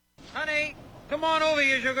Come on over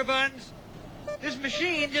here, Sugar Buns. This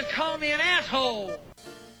machine just called me an asshole.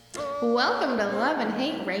 Welcome to Love and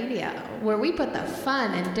Hate Radio, where we put the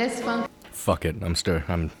fun and dysfunction. Fuck it,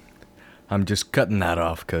 I'm just cutting that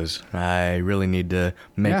off because I really need to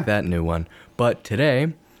make that new one. But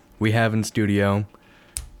today, we have in studio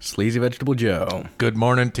Sleazy Vegetable Joe. Good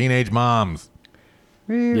morning, teenage moms.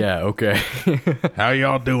 Yeah, okay. How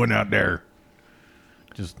y'all doing out there?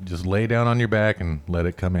 Just lay down on your back and let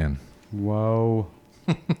it come in. Whoa.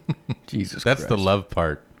 Jesus That's Christ. the love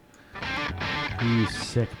part. You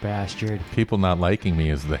sick bastard. People not liking me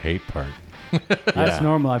is the hate part. That's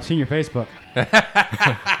normal. I've seen your Facebook.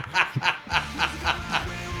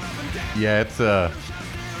 Yeah,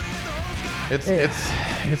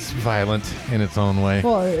 it's violent in its own way.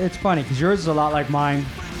 Well, it's funny because yours is a lot like mine,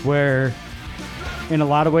 where in a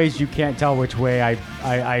lot of ways you can't tell which way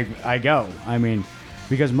I go. I mean,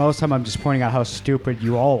 because most of the time I'm just pointing out how stupid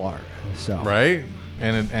you all are. So Right?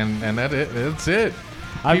 And that's it.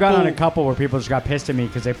 I've gone on a couple where people just got pissed at me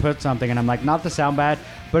because they put something and I'm like, not to sound bad,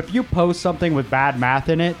 but if you post something with bad math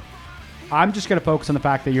in it, I'm just going to focus on the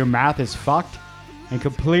fact that your math is fucked and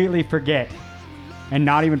completely forget and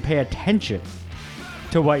not even pay attention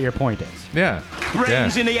to what your point is. Yeah.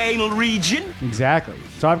 Brains in the anal region. Exactly.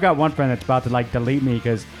 So I've got one friend that's about to like delete me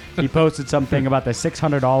because he posted something about the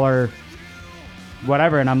 $600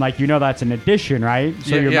 whatever, and I'm like, you know that's an addition, right?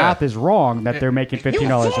 So your math is wrong that they're making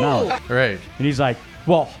 $15 an hour. Right. And he's like,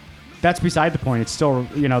 well, that's beside the point. It's still,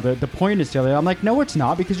 the point is still there. I'm like, no, it's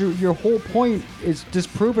not, because your whole point is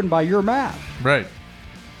disproven by your math. Right.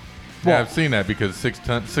 Well, Yeah, I've seen that because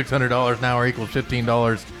 $600 an hour equals $15,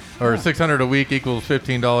 or $600 a week equals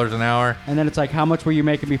 $15 an hour. And then it's like, how much were you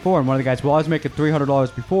making before? And one of the guys, well, I was making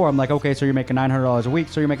 $300 before. I'm like, okay, so you're making $900 a week,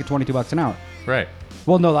 so you're making $22 an hour. Right.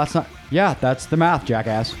 Well, no, that's not. Yeah, that's the math,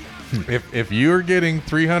 jackass. If you're getting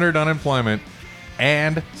 300 unemployment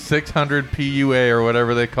and 600 PUA or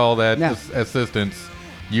whatever they call that assistance,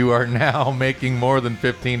 you are now making more than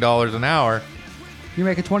 $15 an hour. You're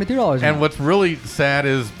making $22 an hour. And what's really sad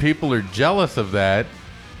is people are jealous of that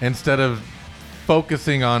instead of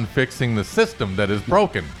focusing on fixing the system that is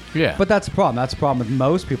broken. Yeah. But that's the problem. That's the problem with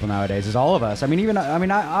most people nowadays, is all of us. I'm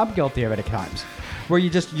guilty of it at times. Where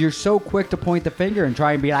you're so quick to point the finger and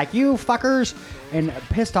try and be like, you fuckers, and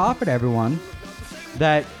pissed off at everyone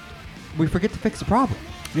that we forget to fix the problem.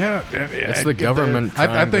 Yeah. It's the government.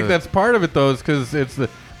 I think that's part of it, though, is because it's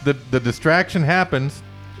the distraction happens,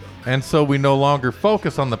 and so we no longer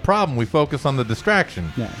focus on the problem. We focus on the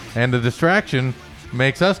distraction. Yeah. And the distraction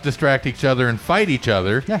makes us distract each other and fight each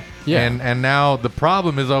other. Yeah. Yeah. And now the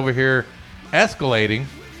problem is over here escalating,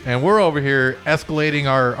 and we're over here escalating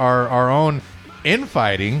our own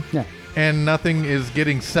infighting. Yeah. And nothing is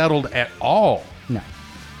getting settled at all. No.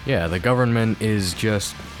 Yeah, the government is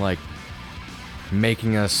just, like,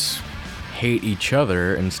 making us hate each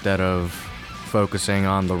other instead of focusing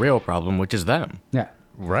on the real problem, which is them. Yeah.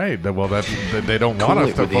 Right. Well, they don't want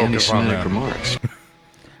us to focus on that.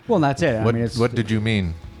 Well, and that's it. What did you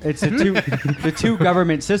mean? It's the two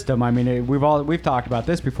government system. I mean, we've talked about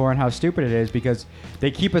this before and how stupid it is because they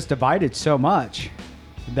keep us divided so much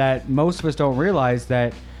that most of us don't realize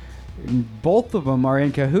that both of them are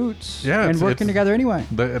in cahoots and working together anyway.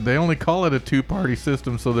 They only call it a two-party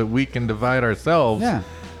system so that we can divide ourselves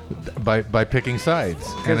by picking sides.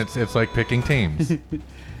 And it's like picking teams.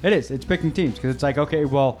 It is. It's picking teams because it's like, okay,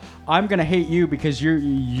 well, I'm going to hate you because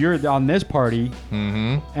you're on this party,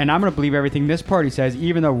 and I'm going to believe everything this party says,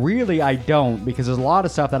 even though really I don't, because there's a lot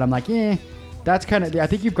of stuff that I'm like, that's kind of, I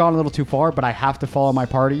think you've gone a little too far, but I have to follow my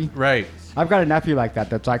party. Right. I've got a nephew like that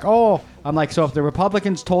that's like, I'm like, so if the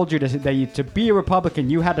Republicans told you to be a Republican,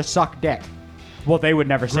 you had to suck dick. Well, they would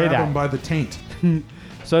never say that. Grab them by the taint.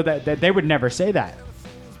 So that they would never say that.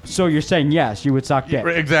 So you're saying yes, you would suck dick.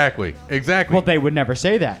 Exactly. Well, they would never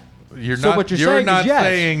say that. You're so not, what you're saying is yes.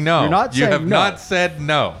 saying no. You're not you saying have no. not said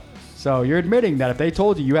no. So you're admitting that if they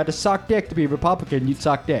told you had to suck dick to be a Republican, you'd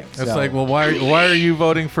suck dick. It's like, well, why are you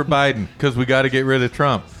voting for Biden? Because we got to get rid of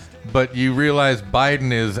Trump. But you realize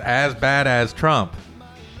Biden is as bad as Trump.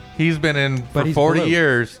 He's been in for 40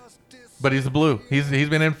 years, but he's blue. He's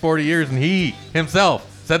been in 40 years, and he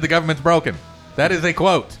himself said the government's broken. That is a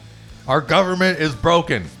quote. Our government is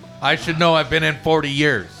broken. I should know. I've been in 40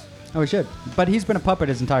 years. Oh, he should. But he's been a puppet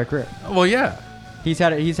his entire career. Well, yeah.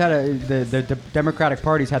 The Democratic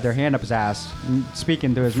Party's had their hand up his ass,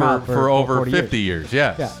 speaking to his mouth for over 50 years.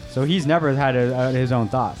 Yes. Yeah. So he's never had his own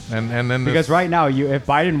thoughts. And then because right now, if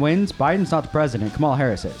Biden wins, Biden's not the president. Kamala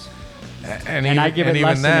Harris is. And I give it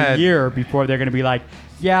less than a year before they're going to be like,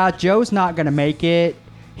 yeah, Joe's not going to make it.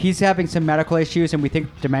 he's having some medical issues, and we think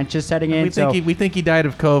dementia's setting in. We think he died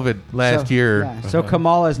of COVID last year. Yeah, so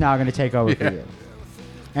Kamala is now going to take over for you.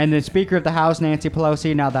 And the Speaker of the House, Nancy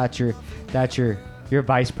Pelosi, now that's your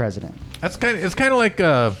vice president. It's kind of like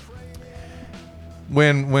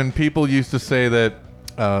when people used to say that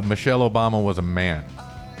Michelle Obama was a man.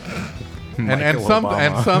 And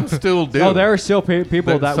some still do. Oh, there are still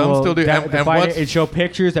people that some will still do. that And define it and show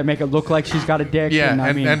pictures that make it look like she's got a dick. Yeah,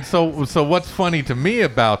 and so what's funny to me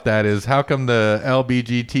about that is how come the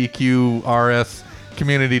LGBTQRS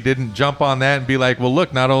community didn't jump on that and be like, well,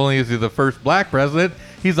 look, not only is he the first black president,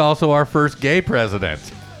 he's also our first gay president.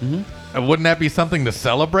 Mm-hmm. Wouldn't that be something to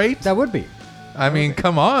celebrate? That would be. I mean,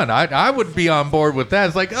 come on. I would be on board with that.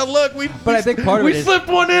 It's like, oh, look, I think part of it is, slipped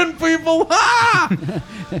one in, people. Ah!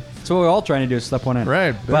 That's what we're all trying to do is slip one in.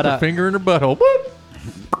 Right. But a finger in her butthole. Whoop.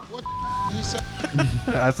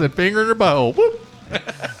 I said finger in her butthole. Whoop.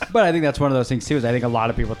 But I think that's one of those things, too, is I think a lot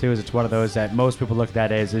of people, too, is it's one of those that most people look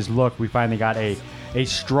at is look, we finally got a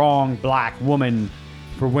strong black woman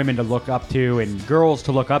for women to look up to and girls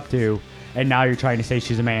to look up to. And now you're trying to say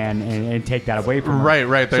she's a man and take that away from her.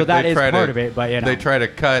 Right. So that is part of it, but they try to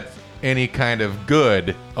cut any kind of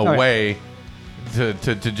good away to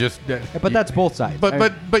just. But that's both sides.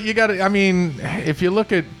 But you got to. I mean, if you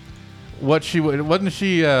look at what wasn't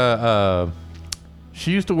she?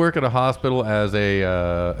 She used to work at a hospital as a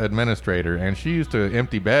administrator, and she used to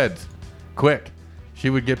empty beds quick. She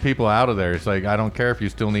would get people out of there. It's like, I don't care if you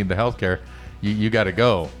still need the health care, you got to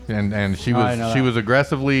go. And she was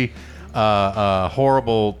aggressively.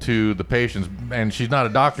 Horrible to the patients, and she's not a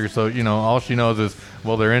doctor, so all she knows is,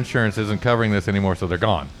 well, their insurance isn't covering this anymore, so they're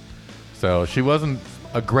gone. So she wasn't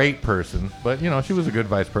a great person, but she was a good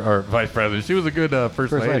vice president. She was a good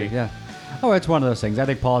first lady. Yeah. Oh, it's one of those things. I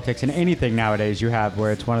think politics and anything nowadays you have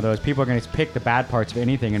where it's one of those people are going to pick the bad parts of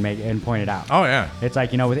anything and point it out. Oh yeah. It's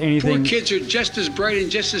like with anything. Poor kids are just as bright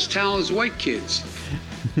and just as talented as white kids.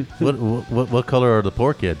 What color are the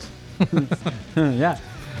poor kids? Yeah.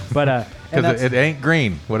 But because it ain't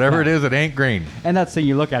green. Whatever it is, it ain't green. And that's the thing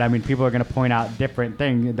you look at. I mean, people are going to point out different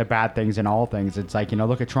things, the bad things in all things. It's like,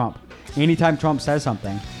 look at Trump. Anytime Trump says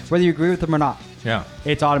something, whether you agree with him or not,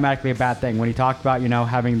 it's automatically a bad thing. When he talked about,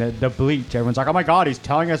 having the bleach, everyone's like, oh my God, he's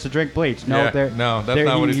telling us to drink bleach. No, that's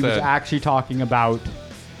not what he said. He was actually talking about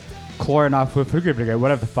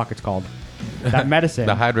whatever the fuck it's called. That medicine.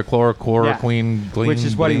 The hydrochloroquine. Yeah. Which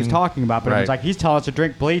is what he was talking about. But it was like, he's telling us to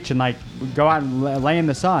drink bleach and go out and lay in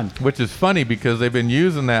the sun. Which is funny because they've been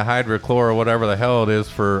using that hydrochlor or whatever the hell it is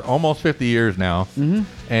for almost 50 years now. Mm-hmm.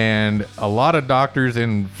 And a lot of doctors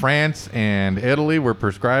in France and Italy were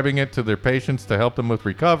prescribing it to their patients to help them with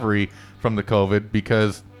recovery from the COVID,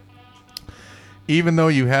 because even though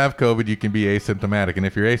you have COVID, you can be asymptomatic. And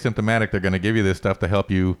if you're asymptomatic, they're going to give you this stuff to help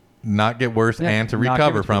you not get worse and to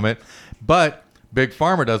recover from it. But Big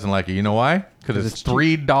Pharma doesn't like it. You know why? Because it's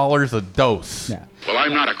 $3 a dose. Yeah. Well,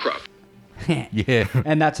 I'm not a crook. Yeah.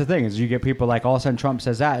 And that's the thing, is you get people like, all of a sudden Trump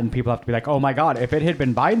says that, and people have to be like, oh my God, if it had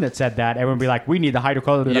been Biden that said that, everyone would be like, we need the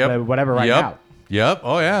hydrochloroquine whatever right now. Yep.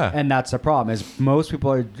 Oh, yeah. And that's the problem, is most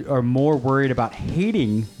people are more worried about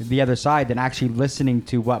hating the other side than actually listening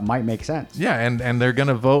to what might make sense. Yeah, and they're going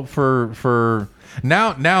to vote for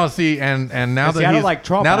now see, and now that I don't like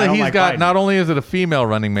Trump, now that he's like got Biden. Not only is it a female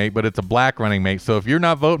running mate, but it's a black running mate. So if you're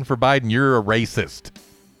not voting for Biden, you're a racist.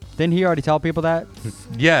 Didn't he already tell people that?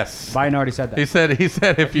 Yes. Biden already said that. He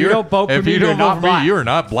said if you don't vote for me, you're not black. You're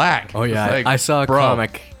not black. Oh yeah, like, I saw a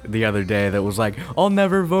comic the other day that was like, I'll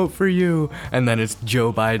never vote for you, and then it's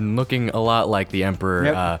Joe Biden looking a lot like the Emperor.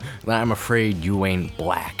 Yep. I'm afraid you ain't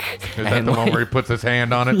black. Is that the one where he puts his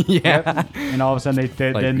hand on it? Yeah. Yep. And all of a sudden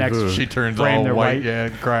the next she turns frame, all white, white. yeah,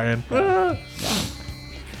 and crying.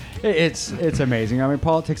 It's amazing. I mean,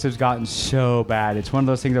 politics has gotten so bad. It's one of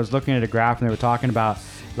those things. I was looking at a graph and they were talking about,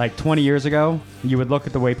 like 20 years ago, you would look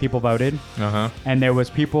at the way people voted, and there was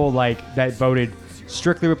people that voted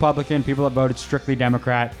strictly Republican, people that voted strictly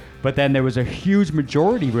Democrat, but then there was a huge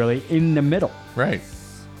majority really in the middle. Right.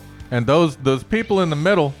 And those people in the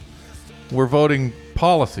middle were voting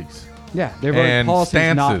policies. Yeah, they're voting and policies,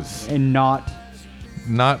 stances,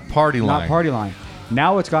 not party line. Not party line.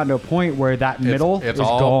 Now it's gotten to a point where that middle it's is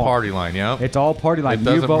all gone. Party line, yeah. It's all party line. It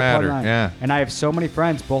doesn't you vote matter, party line. yeah. And I have so many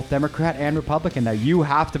friends, both Democrat and Republican, that you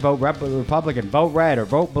have to vote Republican, vote red or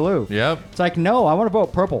vote blue. Yep. It's like, no, I want to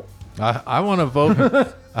vote purple. I want to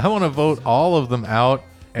vote. I want to vote all of them out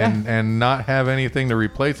and not have anything to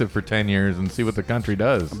replace it for 10 years and see what the country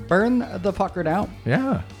does. Burn the fucker down.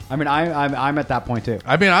 Yeah. I mean, I'm at that point too.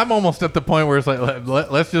 I mean, I'm almost at the point where it's like,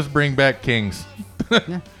 let's just bring back kings.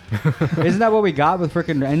 Yeah. Isn't that what we got with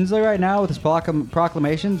freaking Inslee right now with his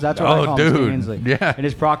proclamations? That's what I call him, dude. Inslee. Yeah. And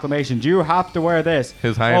his proclamations. You have to wear this.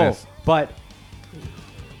 His Highness. Oh, but,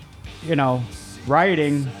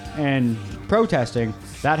 rioting and protesting,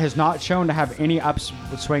 that has not shown to have any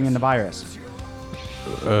upswing in the virus.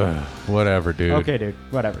 Whatever, dude. Okay, dude.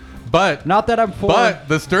 Whatever. But Not that I'm for... But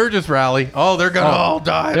the Sturgis rally, they're gonna all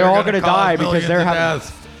die. They're all gonna gonna die cause because they're millions of having-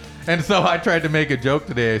 deaths. And so I tried to make a joke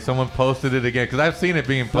today. Someone posted it again because I've seen it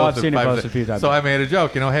being posted. I've seen it 5 posted a few times. So I made a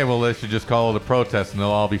joke. Hey, well, let's just call it a protest and they'll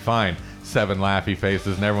all be fine. 7 laughy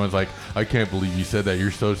faces, and everyone's like, "I can't believe you said that.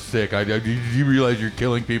 You're so sick. Did you realize you're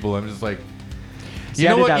killing people?" I'm just like, you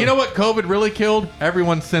know what? You know what COVID really killed?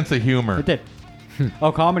 Everyone's sense of humor. It did.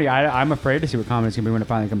 Oh, comedy. I'm afraid to see what comedy's going to be when it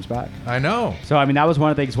finally comes back. I know. So, I mean, that was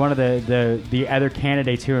one of the things. One of the other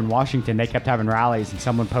candidates here in Washington, they kept having rallies, and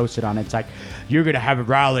someone posted on it. It's like, you're going to have a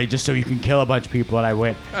rally just so you can kill a bunch of people. And I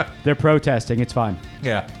went, they're protesting. It's fine.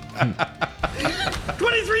 Yeah.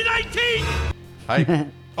 2319! Hi.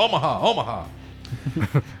 Omaha.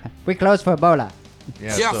 We closed for Ebola.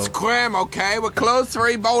 Yeah, Just scram, okay? We're closed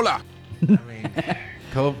for Ebola.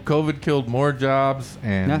 COVID killed more jobs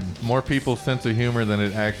and more people's sense of humor than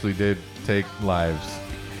it actually did take lives.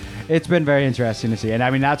 It's been very interesting to see. And, I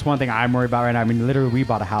mean, that's one thing I'm worried about right now. I mean, literally, we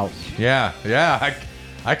bought a house. Yeah.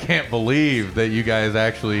 I can't believe that you guys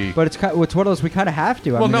actually. But it's one of those we kind of have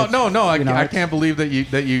to. Well, no. I can't believe that you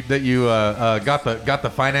got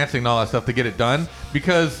the financing and all that stuff to get it done,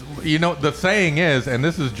 because the saying is, and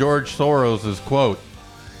this is George Soros's quote: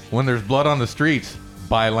 "When there's blood on the streets,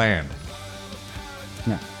 buy land."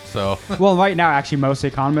 Yeah. So. Well, right now, actually, most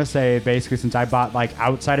economists say basically since I bought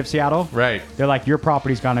outside of Seattle, Right. they're like, your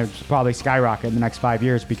property's gonna probably skyrocket in the next 5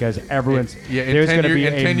 years because everyone's there's in gonna be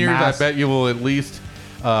in 10 years, mass, I bet you will at least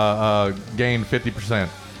gain 50%.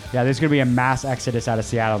 Yeah, there's gonna be a mass exodus out of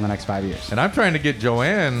Seattle in the next 5 years. And I'm trying to get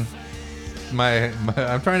Joanne,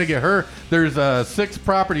 I'm trying to get her. There's 6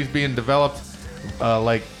 properties being developed,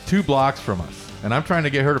 2 blocks from us, and I'm trying to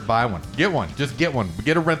get her to buy one. Get one, just get one.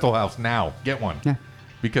 Get a rental house now. Get one. Yeah.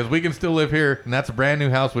 Because we can still live here, and that's a brand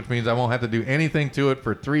new house, which means I won't have to do anything to it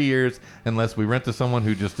for 3 years unless we rent to someone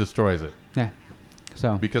who just destroys it. Yeah.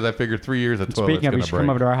 So Because I figured 3 years a toilet's speaking of, gonna you should break. come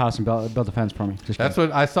over to our house and build a fence for me. Just That's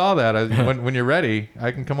kidding. what I saw. When you're ready,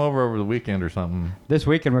 I can come over the weekend or something. This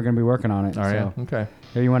weekend we're gonna be working on it. All right. So Okay.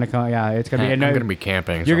 if you want to come, yeah, it's gonna be. I'm going to be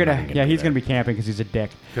camping. You're so I'm gonna, not yeah, he's do gonna that. be camping because he's a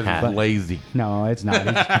dick. Because Ha. he's lazy. No, it's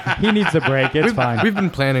not. He needs the break. It's fine. We've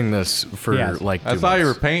been planning this for Yes. 2 I saw you were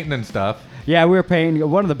months. painting and stuff. Yeah, we were painting.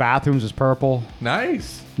 One of the bathrooms was purple.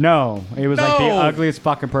 Nice. No, it was like the No! ugliest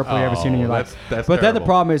fucking purple you ever seen in your Oh, life. that's but then the terrible.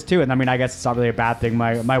 problem is too, and I mean, I guess it's not really a bad thing.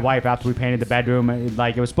 My wife, after we painted the bedroom,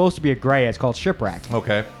 it was supposed to be a gray. It's called shipwreck.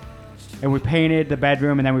 Okay. And we painted the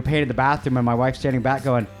bedroom, and then we painted the bathroom, and my wife's standing back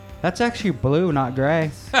going, "That's actually blue, not gray."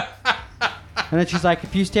 And then she's like,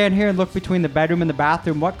 "If you stand here and look between the bedroom and the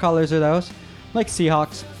bathroom, what colors are those?" I'm like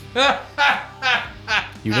Seahawks.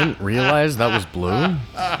 You didn't realize that was blue?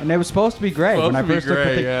 And it was supposed to be gray Supposed when I to be first looked at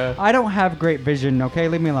gray, the. yeah. I don't have great vision. Okay,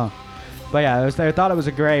 leave me alone. But yeah, I thought it was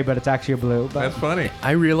a gray, but it's actually a blue. But, That's funny.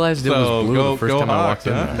 I realized it So, was blue go- the first go time Hawks,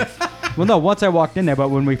 I walked in huh? there. well, no, once I walked in there, but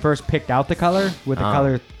when we first picked out the color with the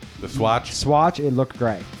color The swatch. swatch, it looked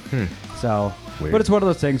gray. So, Weird. but it's one of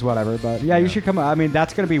those things, whatever. But yeah, you should come. I mean,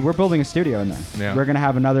 that's gonna be. We're building a studio in there. Yeah. We're gonna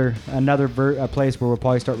have another place where we'll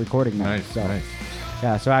probably start recording now. Nice. So, Nice.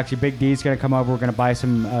 yeah. So actually, Big D's gonna come over. We're gonna buy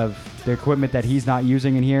some of the equipment that he's not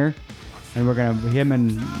using in here, and we're gonna him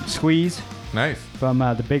and Squeeze Nice. from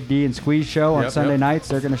the Big D and Squeeze show on Yep, Sunday yep. nights.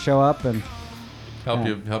 They're gonna show up and Help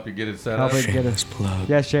Yeah. you get it set help up. it get Shameless it. plug.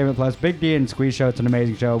 Yeah, Shaman Plus. Big D and Squeeze show. It's an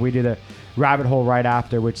amazing show. We do the Rabbit Hole right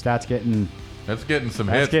after, which that's getting. That's getting some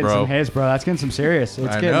That's hits, getting bro. some hits, bro. That's getting some serious. It's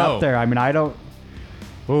I getting know. up there. I mean, I don't.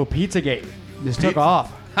 Oh, Pizzagate just took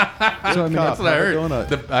off. So I mean, That's what I heard. doing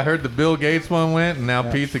it. I heard the Bill Gates one went, and now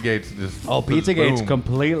Pizzagate's just. Oh, just Pizzagate's boom.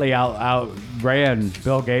 completely outran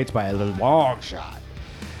Bill Gates by a long shot.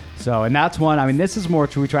 So, and that's one. I mean, this is more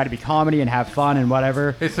we try to be comedy and have fun and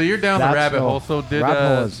whatever. Hey, so you're down the That's rabbit still- hole. So did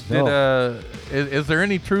rabbit hole is there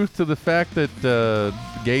any truth to the fact that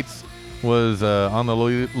Gates was on the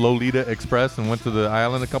Lolita Express and went to the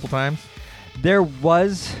island a couple times? There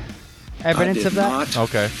was evidence of that.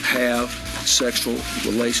 Okay, Have sexual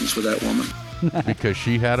relations with that woman. because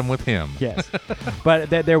she had him with him. Yes,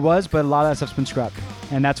 but there was, but a lot of that stuff's been scrubbed,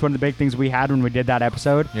 and that's one of the big things we had when we did that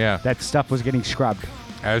episode. Yeah. that stuff was getting scrubbed.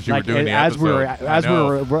 As you were doing the as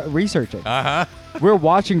episode. we were researching. Uh-huh. We're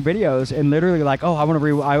watching videos and literally like, oh, I want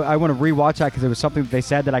to I want to rewatch that because it was something that they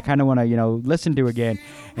said that I kind of want to listen to again.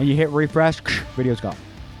 And you hit refresh, video's gone.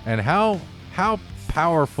 And how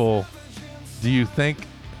powerful do you think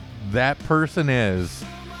that person is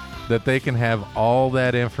that they can have all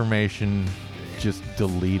that information just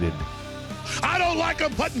deleted. I don't like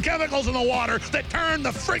them putting chemicals in the water that turn the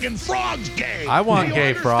friggin' frogs gay. I want Do you gay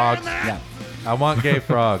understand frogs. that? Yeah. I want gay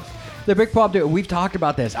frogs. The big problem, dude, we've talked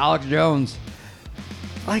about this. Alex Jones,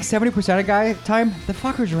 like 70% of guy time, the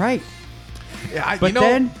fucker's right. Yeah, But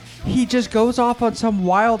then he just goes off on some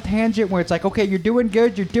wild tangent where it's like, okay, you're doing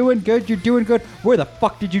good, you're doing good, you're doing good. Where the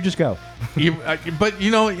fuck did you just go? But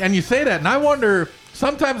and you say that, and I wonder.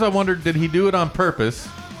 Sometimes I wonder, did he do it on purpose?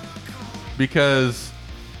 Because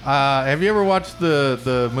have you ever watched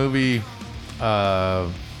the movie?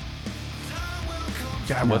 God,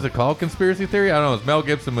 what's it called? Conspiracy Theory? I don't know. It's Mel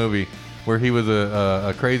Gibson movie where he was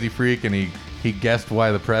a crazy freak and he guessed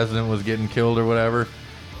why the president was getting killed or whatever.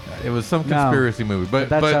 It was some conspiracy movie, but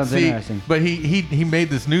that sounds interesting. But he made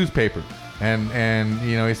this newspaper and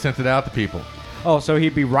he sent it out to people. Oh, so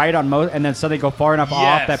he'd be right on most, and then suddenly go far enough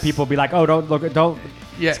off that people be like, oh, don't look, don't.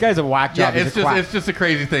 Yeah. This guy's a whack job. Yeah, He's a quack. it's just a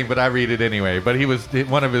crazy thing, but I read it anyway. But he was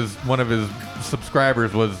one of his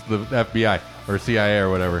subscribers was the FBI or CIA or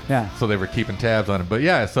whatever. Yeah. So they were keeping tabs on him. But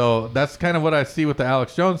yeah, so that's kind of what I see with the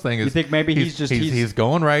Alex Jones thing. Is You think maybe he's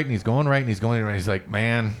going right and he's going right and he's going right. He's like,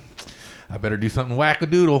 man, I better do something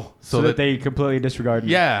wackadoodle so that they completely disregard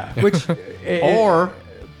me. Yeah. Which or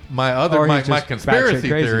my just conspiracy batshit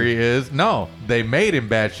crazy. theory is no, they made him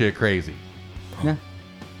batshit crazy. Yeah.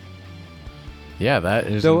 Yeah, that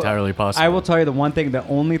is So, entirely possible. I will tell you the one thing, the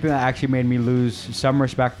only thing that actually made me lose some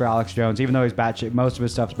respect for Alex Jones, even though he's batshit, most of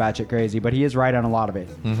his stuff's batshit crazy, but he is right on a lot of it,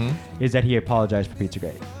 is that he apologized for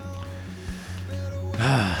Pizzagate.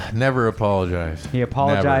 Never apologize. He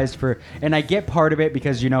apologized for, and I get part of it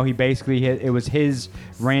because he basically it was his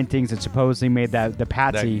rantings that supposedly made the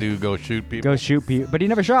Patsy That dude go shoot people. but he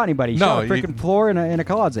never shot anybody. He No, shot a freaking floor in a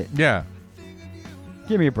closet. Yeah.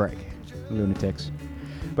 Give me a break, lunatics.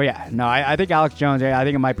 But yeah, no, I think Alex Jones. I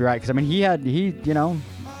think it might be right because I mean he had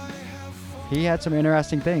some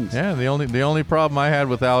interesting things. Yeah, the only problem I had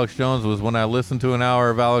with Alex Jones was when I listened to an hour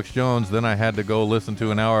of Alex Jones, then I had to go listen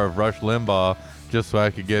to an hour of Rush Limbaugh just so I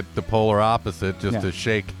could get the polar opposite, just to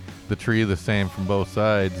shake the tree the same from both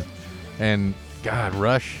sides. And God,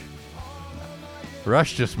 Rush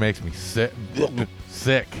just makes me sick.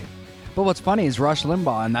 But what's funny is Rush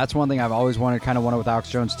Limbaugh, and that's one thing I've always wanted with Alex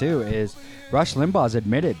Jones too, is Rush Limbaugh's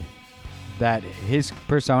admitted that his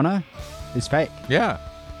persona is fake. Yeah.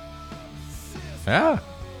 Yeah.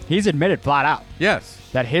 He's admitted flat out. Yes.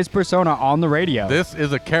 That his persona on the radio This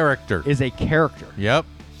is a character. Yep.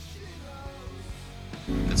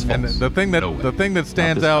 And the thing that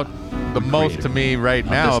stands out the most to me right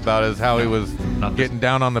now about is how he was getting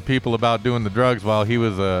down on the people about doing the drugs while he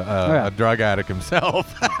was a drug addict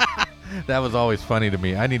himself. That was always funny to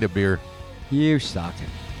me. I need a beer. You suck.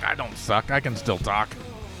 I don't suck. I can still talk.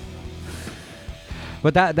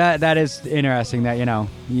 But that is interesting that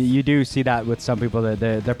you do see that with some people,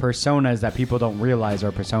 the personas that people don't realize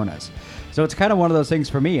are personas. So it's kind of one of those things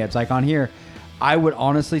for me. It's like on here, I would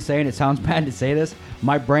honestly say, and it sounds bad to say this,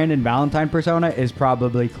 my Brandon Valentine persona is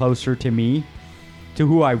probably closer to me, to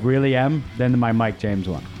who I really am, than my Mike James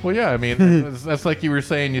one. Well, yeah, I mean, that's like you were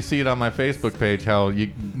saying, you see it on my Facebook page, how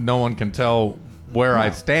no one can tell where I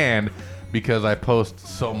stand because I post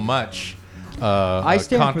so much I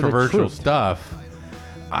stand controversial for the truth. stuff.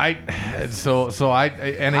 That's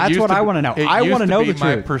what I want to know. I want to know the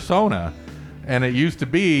my truth. persona. And it used to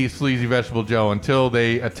be Sleazy Vegetable Joe until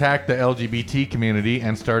they attacked the LGBT community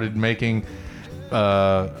and started making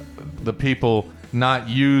the people not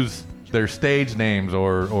use their stage names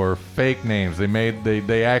or fake names.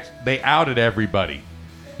 They outed everybody.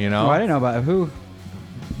 Oh, I didn't know about who.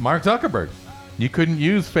 Mark Zuckerberg. You couldn't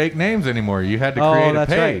use fake names anymore. You had to create a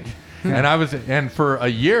page. Right. And for a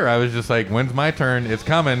year I was just like, when's my turn? It's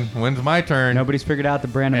coming. When's my turn? Nobody's figured out the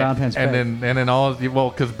Brandon Valentine's fake. And then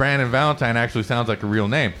because Brandon Valentine actually sounds like a real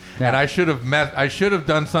name. Yeah. And I should have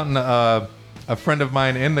done something a friend of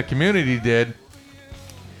mine in the community did.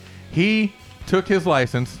 He took his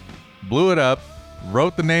license, blew it up,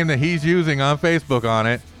 wrote the name that he's using on Facebook on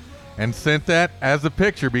it, and sent that as a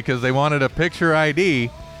picture because they wanted a picture ID.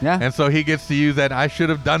 Yeah. And so he gets to use that. I should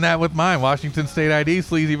have done that with mine. Washington State ID,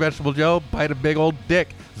 Sleazy Vegetable Joe, bite a big old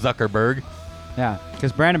dick, Zuckerberg. Yeah,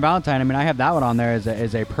 because Brandon Valentine, I mean, I have that one on there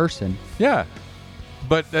as a person. Yeah.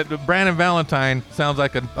 But Brandon Valentine sounds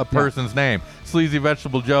like a person's name. Sleazy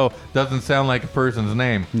Vegetable Joe doesn't sound like a person's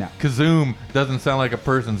name. No. Kazoom doesn't sound like a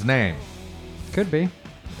person's name. Could be.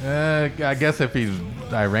 I guess if he's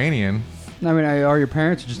Iranian. I mean, or your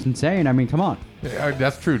parents are just insane. I mean, come on.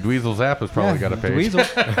 That's true. Dweezil Zappa's probably got a page.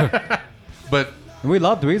 Dweezil. But We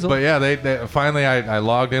love Dweezil. But yeah, they finally I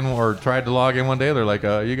logged in or tried to log in one day. They're like,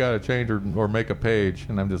 you got to change or make a page.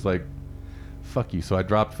 And I'm just like, fuck you. So I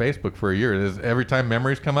dropped Facebook for a year. Every time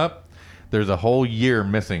memories come up, there's a whole year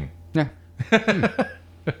missing. Yeah.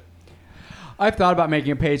 I've thought about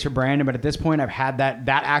making a page for Brandon, but at this point I've had that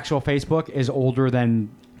actual Facebook is older than...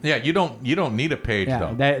 Yeah, you don't need a page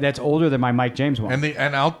though. That's older than my Mike James one. And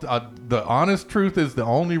the honest truth is the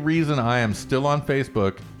only reason I am still on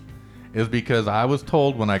Facebook is because I was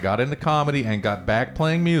told when I got into comedy and got back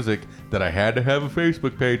playing music that I had to have a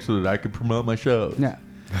Facebook page so that I could promote my shows. Yeah.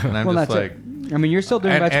 And I'm just like... I mean, you're still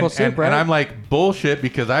doing vegetable soup, right? And I'm like, bullshit,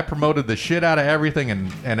 because I promoted the shit out of everything, and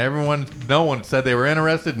no one said they were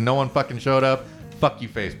interested, and no one fucking showed up. Fuck you,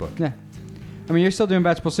 Facebook. Yeah. I mean, you're still doing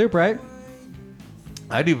vegetable soup, right?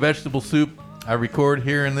 I do vegetable soup. I record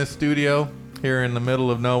here in this studio, here in the middle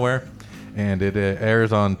of nowhere, and it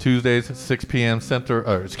airs on Tuesdays at 6 p.m.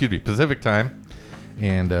 Pacific time.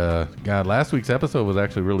 And God, last week's episode was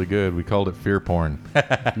actually really good. We called it Fear Porn.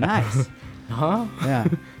 Nice. Huh? Yeah.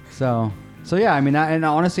 So yeah, I mean, and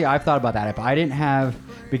honestly, I've thought about that. If I didn't have,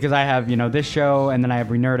 because I have, this show, and then I have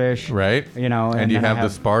Renerdish, right? And you have the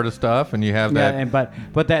Sparta stuff, and you have that. Yeah,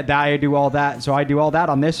 but that I do all that. So I do all that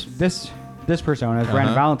on this persona as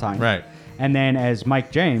Brandon Valentine, right? And then as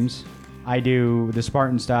Mike James, I do the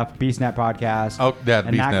Spartan stuff, BeastNet podcast,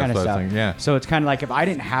 and that kind of stuff. Thing, yeah. So it's kind of like if I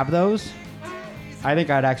didn't have those, I think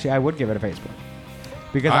I would give it a Facebook,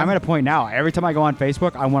 because I'm at a point now. Every time I go on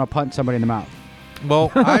Facebook, I want to punch somebody in the mouth.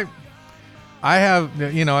 Well, I have,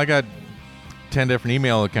 I got 10 different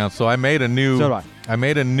email accounts, so I made a new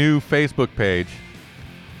Facebook page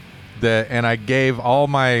and I gave all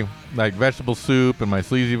my vegetable soup and my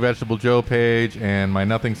Sleazy Vegetable Joe page and my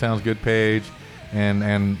Nothing Sounds Good page and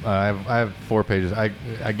I have 4 pages. I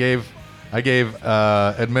gave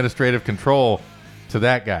administrative control to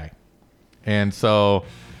that guy, and so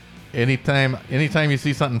anytime you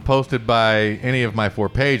see something posted by any of my 4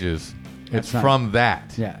 pages. It's from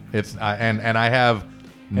that. Yeah. It's and I have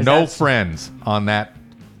no friends on that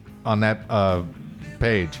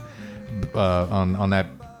page on that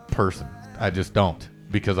person. I just don't,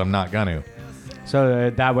 because I'm not gonna. So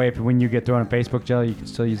that way, when you get thrown in Facebook jail, you can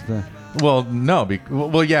still use the. Well, no.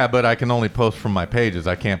 Yeah, but I can only post from my pages.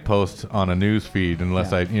 I can't post on a news feed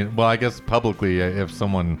unless I guess publicly if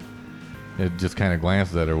someone just kind of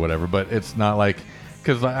glances at it or whatever. But it's not like,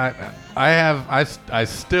 because I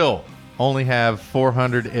still only have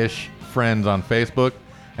 400-ish friends on Facebook,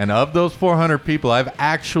 and of those 400 people, I've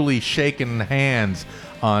actually shaken hands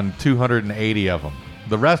on 280 of them.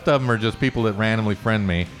 The rest of them are just people that randomly friend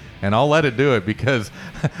me, and I'll let it do it because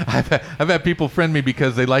I've had people friend me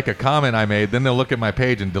because they like a comment I made, then they'll look at my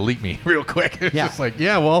page and delete me real quick. It's just like,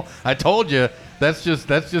 yeah, well, I told you, that's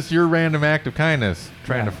just your random act of kindness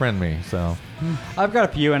trying to friend me. So I've got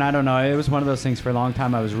a few, and I don't know. It was one of those things for a long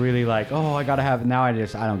time. I was really like, oh, I gotta have it. Now I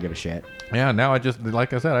don't give a shit. Yeah, now I just,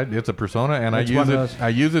 like I said, it's a persona, and I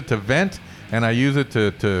use it to vent, and I use it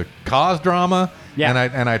to cause drama, and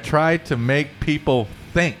I try to make people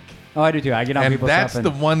think. Oh, I do too. I get on people's stuff. And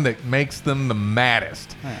that's the one that makes them the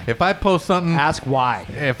maddest. Yeah. If I post something, ask why.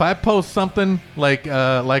 If I post something like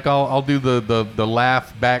I'll do the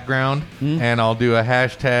laugh background, and I'll do a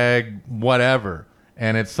hashtag whatever,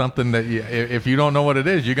 and it's something that if you don't know what it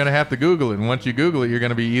is, you're gonna have to Google it, and once you Google it, you're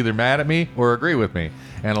gonna be either mad at me or agree with me.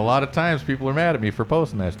 And a lot of times, people are mad at me for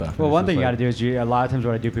posting that stuff. Well, one thing you got to do is a lot of times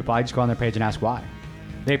what I do, I just go on their page and ask why.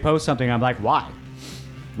 They post something, and I'm like, why?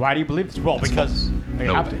 Why do you believe this? Well, because they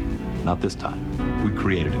have to. Not this time. We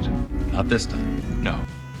created it. Not this time. No.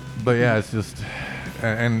 But yeah, it's just,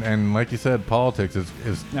 and like you said, politics is.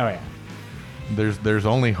 Oh yeah. There's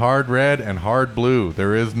only hard red and hard blue.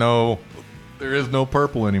 There is no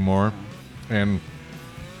purple anymore, and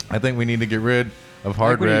I think we need to get rid of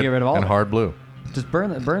hard red and hard blue. Just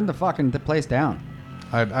burn the fucking place down.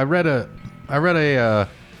 I read an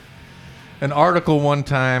article one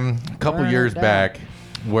time a couple years back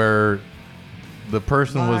where the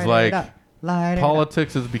person was like,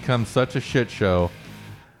 politics has become such a shit show,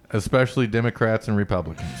 especially Democrats and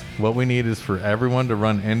Republicans. What we need is for everyone to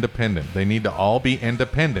run independent. They need to all be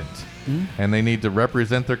independent, and they need to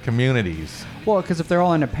represent their communities. Well, because if they're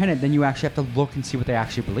all independent, then you actually have to look and see what they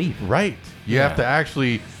actually believe. Right. You have to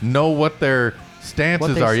actually know what their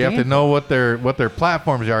stances are. You have to know what their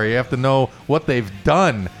platforms are. You have to know what they've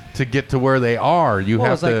done to get to where they are. You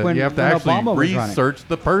have to actually research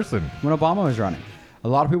the person. When Obama was running, a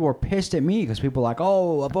lot of people were pissed at me because people were like,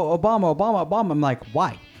 "Oh, Obama." I'm like,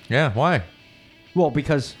 why? Yeah, why? Well,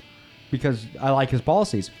 because I like his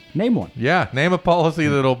policies. Name one. Yeah, name a policy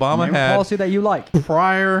that Obama had. A policy that you like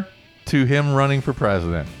prior to him running for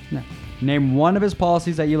president. Yeah. Name one of his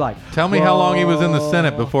policies that you like. Tell me how long he was in the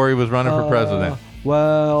Senate before he was running for president.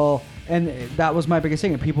 Well, and that was my biggest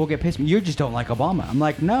thing. And people get pissed. You just don't like Obama. I'm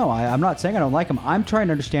like, no, I'm not saying I don't like him. I'm trying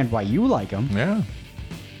to understand why you like him. Yeah.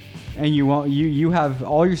 And you have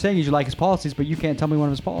all you're saying is you like his policies, but you can't tell me one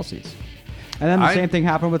of his policies. And then the same thing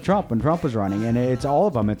happened with Trump when Trump was running, and it's all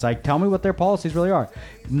of them. It's like, tell me what their policies really are.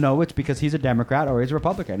 No, it's because he's a Democrat or he's a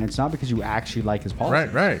Republican. It's not because you actually like his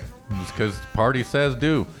policies. Right. It's because the party says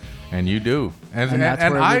do, and you do. And that's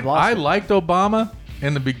where we've lost I it. liked Obama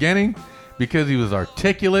in the beginning because he was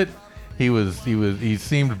articulate. He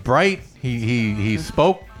seemed bright. He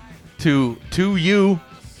spoke to you.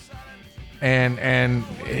 And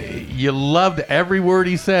you loved every word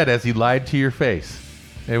he said as he lied to your face.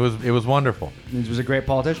 It was wonderful. He was a great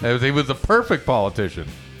politician. He was a perfect politician.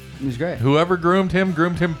 He was great. Whoever groomed him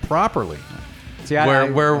properly. See,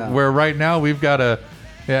 where right now we've got a,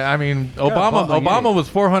 yeah. I mean, Obama was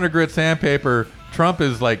 400 grit sandpaper. Trump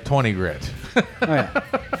is like 20 grit. Oh, yeah.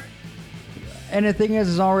 And the thing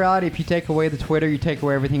is in all reality, if you take away the Twitter, you take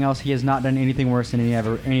away everything else, he has not done anything worse than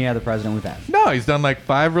any other president we've had. No, he's done like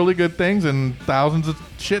 5 really good things and thousands of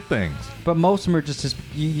shit things. But most of them are just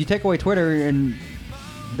you take away Twitter and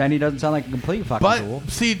then he doesn't sound like a complete fucking fool. But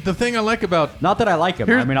see, the thing I like about, not that I like him.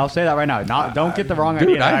 I mean, I'll say that right now. Don't get the wrong idea.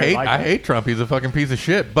 Dude, I hate Trump. He's a fucking piece of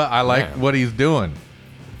shit. But I like what he's doing.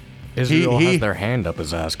 Israel has their hand up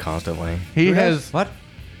his ass constantly. He has what?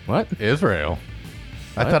 What? Israel.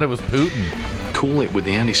 I thought it was Putin. Cool it with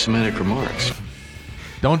the anti-Semitic remarks.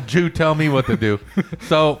 Don't you tell me what to do.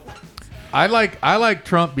 So, I like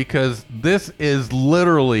Trump because this is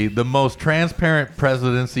literally the most transparent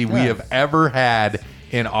presidency we have ever had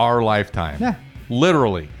in our lifetime. Yeah.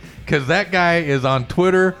 Literally. Because that guy is on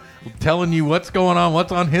Twitter telling you what's going on,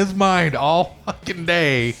 what's on his mind all fucking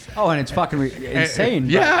day. Oh, and it's fucking insane.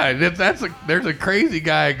 Yeah, there's a crazy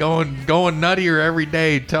guy going nuttier every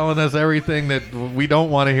day telling us everything that we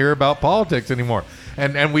don't want to hear about politics anymore.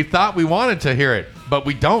 And we thought we wanted to hear it, but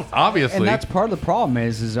we don't, obviously. And that's part of the problem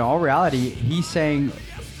is in all reality, he's saying,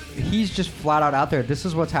 he's just flat out there, this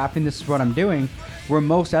is what's happening, this is what I'm doing. Where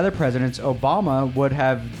most other presidents, Obama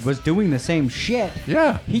was doing the same shit.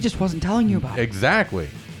 Yeah. He just wasn't telling you about it. Exactly.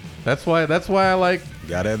 That's why I like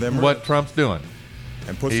what Trump's doing.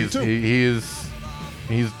 And pussy too.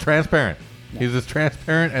 He's transparent. Yeah. He's as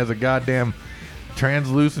transparent as a goddamn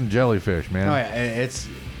translucent jellyfish, man. Oh yeah, it's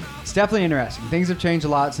definitely interesting. Things have changed a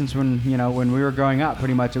lot since when we were growing up.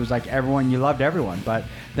 Pretty much, it was like you loved everyone. But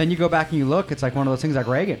then you go back and you look, it's like one of those things like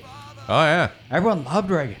Reagan. Oh yeah, everyone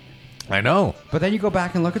loved Reagan. I know. But then you go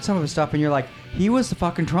back and look at some of his stuff, and you're like, he was the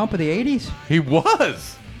fucking Trump of the '80s. He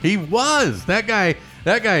was. That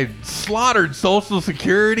guy slaughtered Social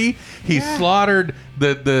Security. He slaughtered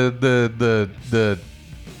the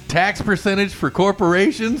tax percentage for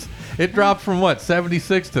corporations. It dropped from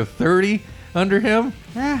 76 to 30 under him.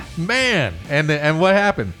 Yeah, man. And what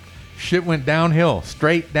happened? Shit went downhill,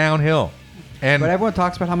 straight downhill. But everyone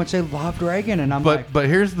talks about how much they loved Reagan, and But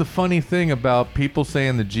here's the funny thing about people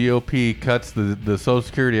saying the GOP cuts the Social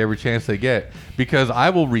Security every chance they get, because I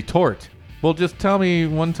will retort. Well, just tell me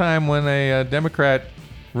one time when a Democrat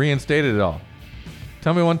reinstated it all.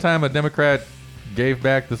 Tell me one time a Democrat gave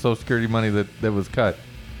back the Social Security money that was cut.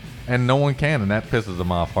 And no one can, and that pisses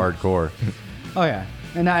them off hardcore. Oh, yeah.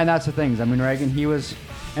 And that's the things. I mean, Reagan, he was...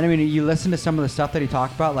 And I mean, you listen to some of the stuff that he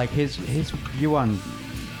talked about, like his view on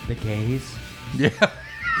the gays. Yeah.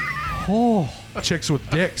 Oh. Chicks with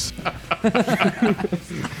dicks.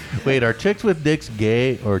 Wait, are chicks with dicks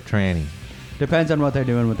gay or tranny? Depends on what they're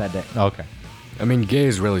doing with that dick. Okay. I mean, gay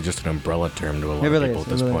is really just an umbrella term to a lot of people at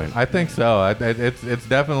this point. I think so. It's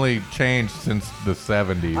definitely changed since the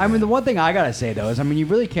 70s. I mean, the one thing I gotta say though is, I mean, you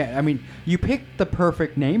really can't. I mean, you picked the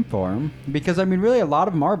perfect name for him because I mean, really, a lot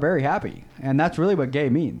of them are very happy, and that's really what gay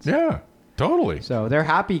means. Yeah, totally. So they're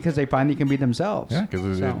happy because they finally can be themselves. Yeah,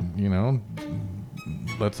 because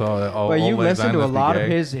let's all. But you listen to a lot of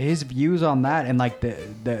his views on that and like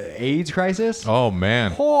the AIDS crisis. Oh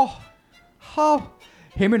man.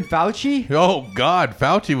 Him and Fauci. Oh God,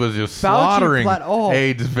 Fauci was just slaughtering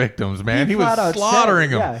AIDS victims, man. He was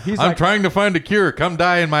slaughtering them. Yeah, I'm trying to find a cure. Come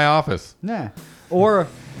die in my office. Yeah. Or,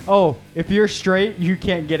 if you're straight, you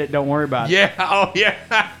can't get it. Don't worry about it. Yeah. Oh yeah.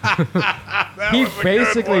 He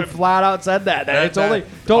basically flat out said that.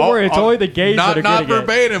 Don't worry. It's only the gays that are not getting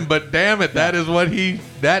verbatim, but damn it, that is what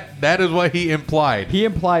he implied. He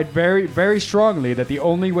implied very, very strongly that the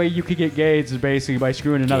only way you could get AIDS is basically by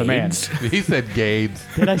screwing another man. He said gades.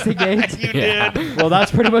 Did I say gades? You did. Well,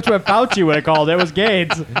 that's pretty much what Fauci would have called it. Was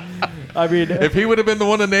gades. I mean, if he would have been the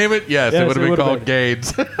one to name it, yes it would have been called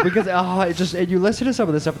gades. Because and you listen to some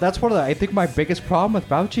of this stuff. That's one of I think my biggest problem with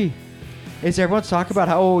Fauci. is everyone's talking about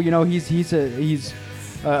how he's an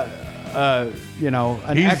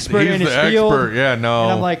expert in his field. Expert. Yeah, no.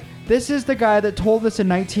 And I'm like, this is the guy that told us in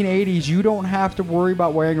 1980s you don't have to worry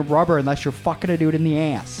about wearing a rubber unless you're fucking a dude in the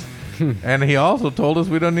ass. And he also told us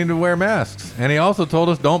we don't need to wear masks. And he also told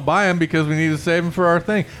us don't buy them because we need to save them for our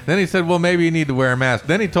thing. Then he said, well, maybe you need to wear a mask.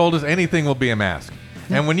 Then he told us anything will be a mask.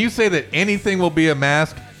 And when you say that anything will be a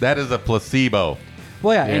mask, that is a placebo.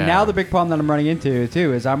 Well, yeah, and now the big problem that I'm running into,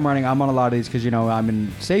 too, is I'm on a lot of these because, I'm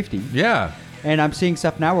in safety. Yeah. And I'm seeing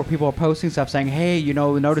stuff now where people are posting stuff saying, hey,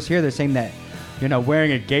 notice here they're saying that,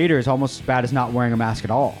 wearing a gaiter is almost as bad as not wearing a mask at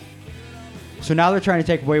all. So now they're trying to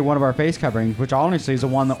take away one of our face coverings, which honestly is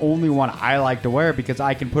the only one I like to wear because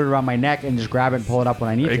I can put it around my neck and just grab it and pull it up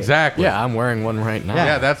when I need to. Exactly. Yeah, I'm wearing one right now.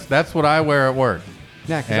 Yeah, that's what I wear at work.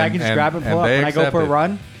 Yeah, because I can just grab it and pull it up. When I go for a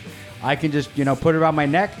run, I can just, put it around my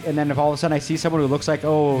neck, and then if all of a sudden I see someone who looks like,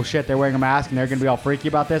 oh, shit, they're wearing a mask and they're going to be all freaky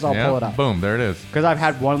about this, I'll pull it up. Boom, there it is. Because I've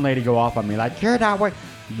had one lady go off on me, like, you're not wearing...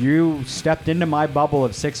 You stepped into my bubble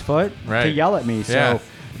of 6 foot to yell at me, so...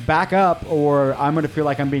 Back up, or I'm going to feel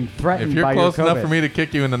like I'm being threatened by your COVID. If you're close enough for me to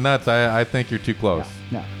kick you in the nuts, I think you're too close.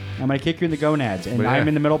 No. I'm going to kick you in the gonads. And I'm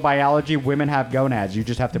in the middle of biology. Women have gonads. You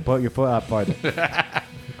just have to put your foot up farther.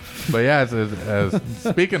 But yeah,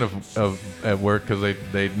 speaking of at work, because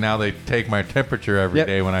they take my temperature every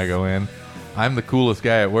day when I go in. I'm the coolest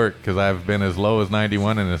guy at work because I've been as low as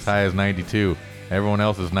 91 and as high as 92. Everyone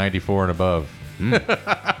else is 94 and above.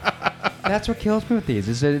 That's what kills me with these,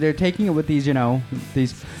 is that they're taking it with these,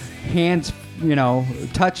 these hands,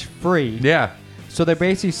 touch free. Yeah. So they're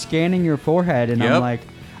basically scanning your forehead, and I'm like,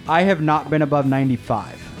 I have not been above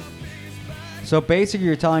 95. So basically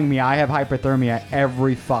you're telling me I have hypothermia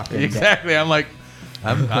every fucking day. Exactly. I'm like,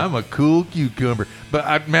 I'm a cool cucumber. But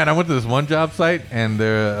I went to this one job site, and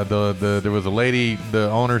there was a lady, the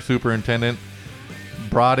owner, superintendent,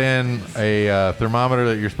 brought in a thermometer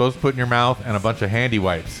that you're supposed to put in your mouth and a bunch of handy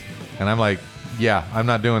wipes. And I'm like, yeah, I'm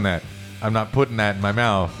not doing that. I'm not putting that in my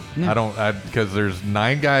mouth. No. Because there's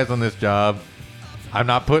 9 guys on this job. I'm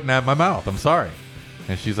not putting that in my mouth. I'm sorry.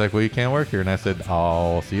 And she's like, well, you can't work here. And I said,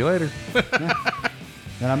 I'll see you later. Then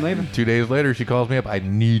I'm leaving. 2 days later, she calls me up. I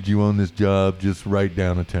need you on this job. Just write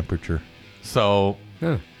down a temperature. So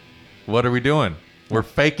what are we doing? We're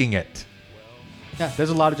faking it. Yeah, there's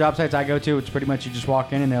a lot of job sites I go to. It's pretty much you just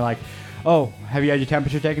walk in and they're like, oh, have you had your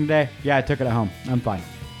temperature taken today? Yeah, I took it at home. I'm fine.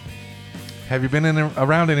 Have you been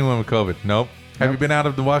around anyone with COVID? Nope. Have you been out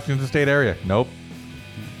of the Washington State area? Nope.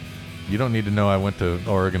 You don't need to know I went to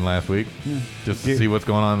Oregon last week just to see what's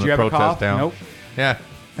going on in the protest town. Nope. Yeah.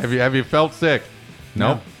 Have you felt sick?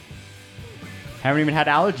 Nope. No. Haven't even had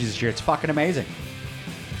allergies this year. It's fucking amazing.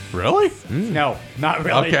 Really? No, not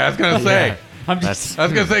really. Okay, I was gonna say. Yeah. I was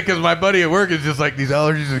gonna say because my buddy at work is just like, these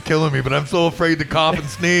allergies are killing me, but I'm so afraid to cough and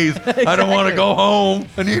sneeze. Exactly. I don't want to go home.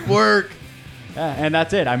 I need work. Yeah, and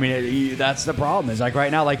that's it. I mean, that's the problem. Is like right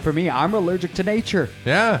now, like for me, I'm allergic to nature.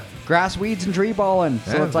 Yeah. Grass, weeds, and tree balling.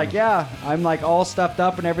 So it's like, I'm like all stuffed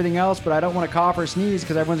up and everything else, but I don't want to cough or sneeze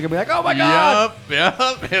because everyone's gonna be like, oh my god. Yep.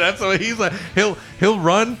 That's what he's like. He'll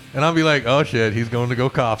run, and I'll be like, oh shit, he's going to go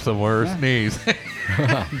cough somewhere or sneeze.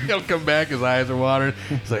 He'll come back, his eyes are watering.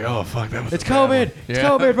 He's like, oh fuck, that was. It's COVID. Yeah. It's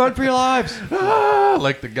COVID. Run for your lives.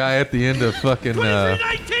 Like the guy at the end of fucking.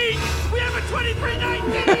 2319. We have a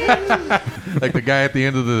 2319. Like the guy at the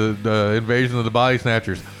end of the Invasion of the Body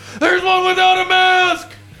Snatchers. There's one without a mask.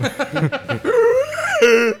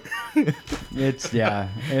 It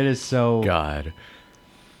is so. God.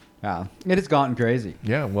 Yeah, it has gotten crazy.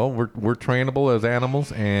 Yeah, well, we're trainable as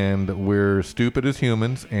animals, and we're stupid as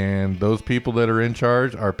humans, and those people that are in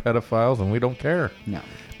charge are pedophiles, and we don't care. No.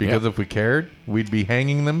 Because if we cared, we'd be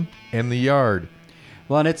hanging them in the yard.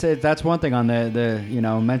 Well, and that's one thing on the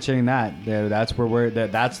mentioning that's where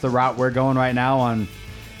that's the route we're going right now on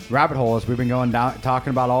Rabbit Holes. We've been going down talking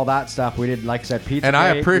about all that stuff. We did, like I said, pizza. And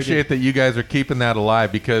I appreciate that you guys are keeping that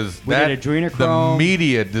alive because did adrenochrome. The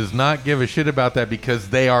media does not give a shit about that because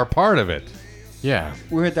they are part of it. Yeah.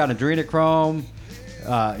 We went down adrenochrome,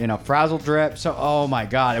 frazzle drip. So, oh my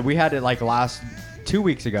god, we had it like last 2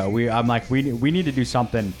 weeks ago. I'm like, we need to do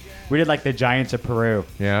something. We did like the Giants of Peru.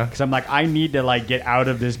 Yeah. Because I'm like, I need to like get out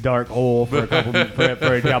of this dark hole for a couple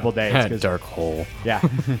days. Dark hole. Yeah.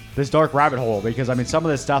 This dark rabbit hole. Because I mean, some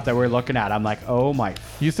of the stuff that we're looking at, I'm like, oh my.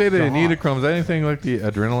 You say that adrenochrome, is that anything like the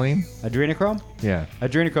adrenaline? Adrenochrome? Yeah.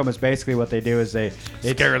 Adrenochrome is basically what they do is they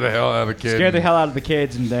scare the hell out of the kids. Scare the hell out of the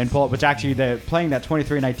kids and then pull it. Which actually, they're playing that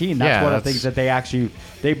 2319. That's one of the things that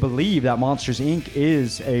they believe that Monsters Inc.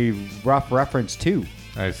 is a rough reference to.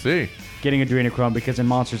 I see. Getting adrenochrome because in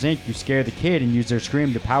Monsters Inc. you scare the kid and use their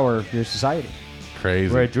scream to power your society.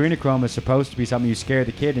 crazy. Where adrenochrome is supposed to be something you scare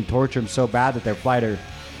the kid and torture them so bad that their fight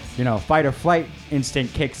or flight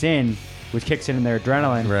instinct kicks in, which kicks in their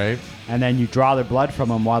adrenaline. Right. And then you draw their blood from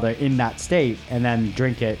them while they're in that state and then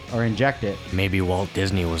drink it or inject it. Maybe Walt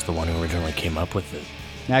Disney was the one who originally came up with it.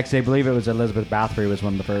 Actually, I believe it was Elizabeth Bathory was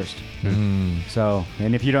one of the first. So,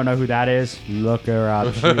 and if you don't know who that is, look her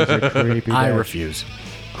up. She's a creepy I bitch. refuse.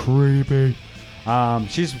 Creepy.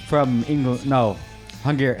 She's from England. No,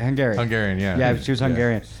 Hungarian. Hungarian, yeah. Yeah, she was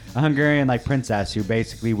Hungarian. A Hungarian like princess who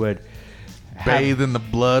basically would bathe in the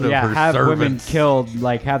blood of her have servants. women killed,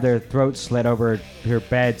 like have their throats slit over her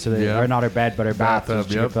bed, so that, or not her bed, but her bathtub, so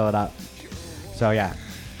she could fill it up. So yeah.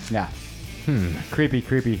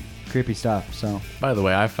 Creepy stuff. So. By the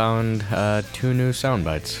way, I found 2 new sound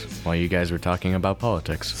bites while you guys were talking about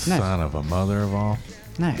politics. Nice. Son of a mother of all.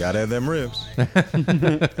 Nice. Gotta have them ribs.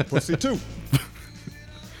 Pussy too.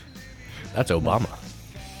 That's Obama.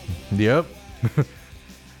 Yep.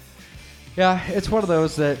 Yeah, it's one of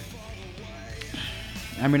those that.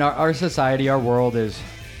 I mean, our society, our world is.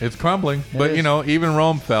 It's crumbling, but is. you know, even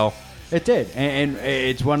Rome fell. It did, and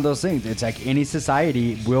it's one of those things. It's like any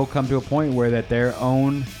society will come to a point where that their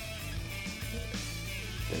own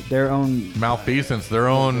malfeasance, their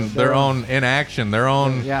own inaction, their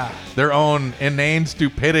own inane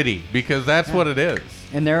stupidity, because that's what it is.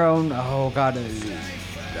 And their own, oh God,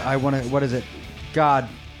 what is it? God.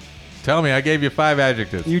 Tell me, I gave you 5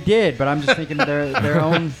 adjectives. You did, but I'm just thinking their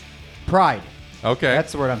own pride. Okay,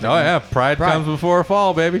 that's the word I'm thinking. Oh yeah, pride comes before a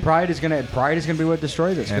fall, baby. Pride is gonna be what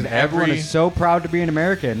destroys us, because And everyone is so proud to be an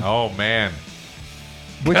American. Oh man,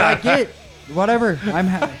 which I get. Whatever, I'm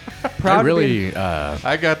proud.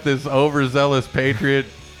 I got this overzealous patriot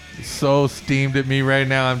so steamed at me right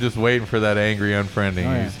now. I'm just waiting for that angry unfriending.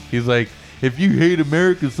 Oh, yeah. He's like, if you hate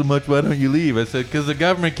America so much, why don't you leave? I said, because the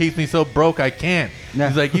government keeps me so broke, I can't. Yeah.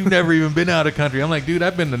 He's like, you've never even been out of country. I'm like, dude,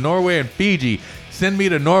 I've been to Norway and Fiji. Send me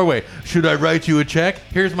to Norway. Should I write you a check?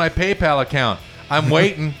 Here's my PayPal account. I'm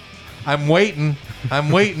waiting. I'm waiting.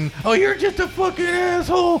 Oh, you're just a fucking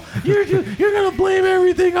asshole. You're gonna blame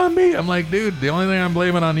everything on me. I'm like, dude, the only thing I'm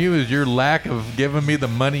blaming on you is your lack of giving me the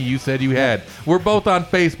money you said you had. We're both on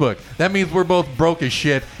Facebook. That means we're both broke as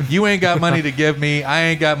shit. You ain't got money to give me. I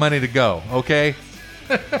ain't got money to go. Okay?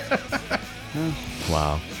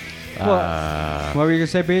 Wow. What were you gonna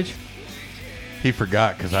say, Beach? He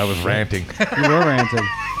forgot because I was ranting. You were ranting.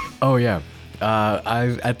 Oh yeah.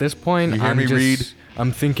 At this point, You hear me read?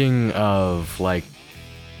 I'm thinking of like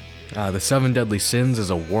the 7 deadly sins as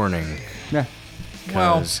a warning. Yeah.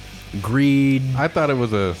 Because greed. I thought it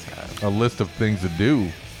was a list of things to do.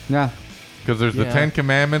 Yeah. Because there's the 10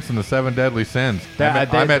 Commandments and the 7 deadly sins.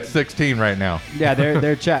 I'm at 16 right now. Yeah,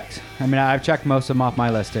 they're checked. I mean, I've checked most of them off my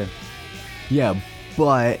list too. Yeah,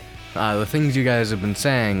 but the things you guys have been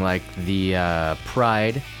saying, like the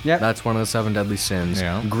pride, that's one of the 7 deadly sins.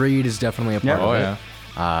 Yeah. Greed is definitely a part of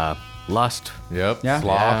it. Lust. Yep. Yeah.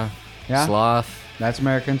 Sloth. Yeah. Sloth. That's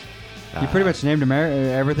Americans. You pretty much named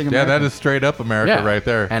everything American. Yeah, that is straight up America right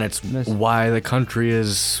there. And it's why the country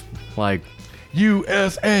is like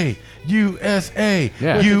USA. USA.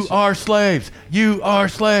 Yeah. You are slaves. You are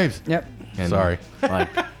slaves. Yep. And Sorry. Like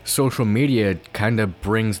social media kind of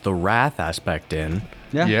brings the wrath aspect in.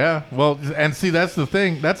 Yeah. Yeah. Well, and see, that's the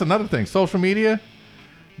thing. That's another thing. Social media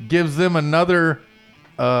gives them another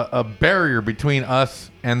a barrier between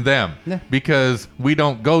us and them, because we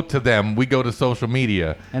don't go to them. We go to social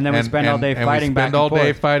media, and then we spend all day fighting back and all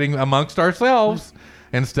day forth. fighting amongst ourselves.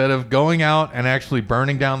 Instead of going out and actually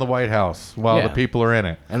burning down the White House while the people are in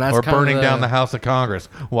it, And that's or kind of burning down the House of Congress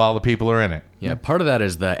while the people are in it. Yeah, part of that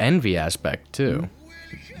is the envy aspect too.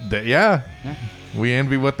 Yeah. We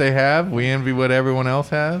envy what they have. We envy what everyone else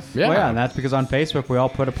has. Yeah. Well, yeah, and that's because on Facebook we all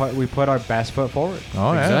put our best foot forward.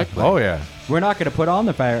 Oh yeah. Exactly. Oh yeah. We're not going to put on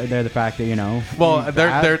the fact that you know. Well, these there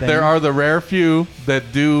bad things. are the rare few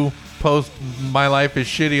that do post my life is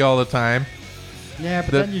shitty all the time. Yeah,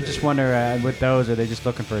 but then you just wonder with those, are they just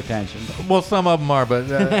looking for attention? Well, some of them are, but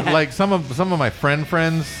like some of my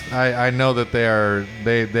friends, I know that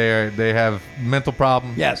they have mental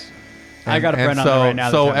problems. Yes. I got a friend on there right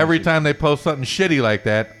now. So every time they post something shitty like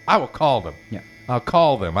that, I will call them. Yeah. I'll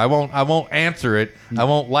call them. I won't answer it. I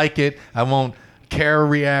won't like it. I won't care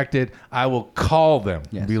react it. I will call them.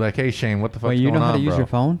 Yes. Be like, hey Shane, what the fuck's Wait, you going on, know how to use bro? your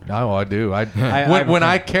phone? Oh, I do. I when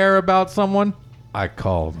I care about someone, I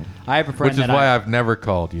call them. I have a friend Which is why I've never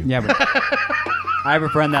called you. Yeah, but I have a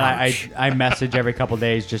friend that I message every couple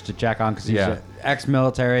days just to check on because he's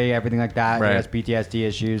ex-military, everything like that. Right. He has PTSD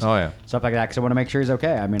issues. Oh, yeah. Stuff like that. Because I want to make sure he's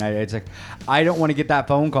okay. I mean, it's like I don't want to get that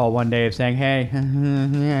phone call one day of saying, "Hey,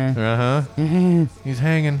 He's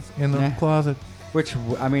hanging in the closet. Which,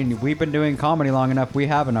 I mean, we've been doing comedy long enough. We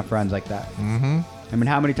have enough friends like that. Mm-hmm. I mean,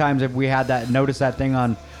 how many times have we had that, noticed that thing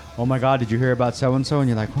on, oh my God, did you hear about so-and-so? And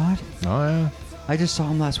you're like, what? Oh, yeah. I just saw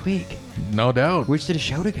him last week. No doubt. We just did a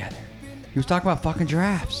show together. He was talking about fucking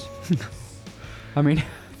giraffes. I mean...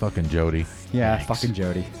 Fucking Jody. Yeah, fucking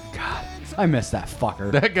Jody. God, I miss that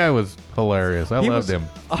fucker. That guy was hilarious. I loved him.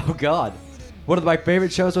 Oh, God. One of my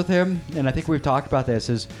favorite shows with him, and I think we've talked about this,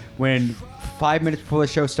 is when 5 minutes before the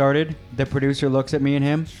show started, the producer looks at me and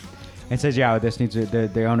him and says, yeah, this needs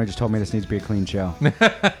the owner just told me this needs to be a clean show.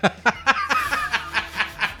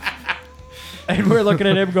 And we're looking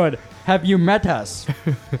at him going, have you met us?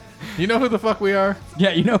 You know who the fuck we are?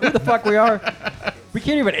 Yeah, you know who the fuck we are? We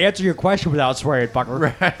can't even answer your question without swearing,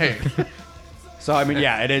 fucker. Right. So, I mean,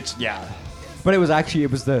 yeah, yeah. But it was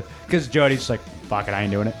because Jody's just like, fuck it, I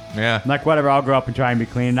ain't doing it. Yeah. I'm like, whatever, I'll grow up and try and be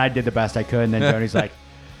clean. And I did the best I could. And then Jody's like,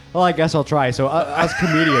 well, I guess I'll try. So us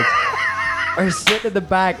comedians are sitting in the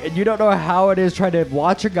back, and you don't know how it is trying to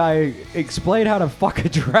watch a guy explain how to fuck a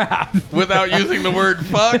giraffe. Without using the word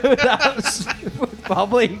fuck? With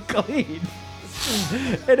probably clean.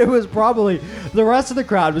 And it was probably, the rest of the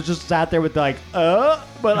crowd was just sat there with like,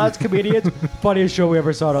 but us comedians, funniest show we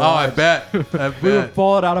ever saw in our lives. I bet. We were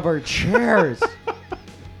falling out of our chairs.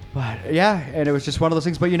 But yeah, and it was just one of those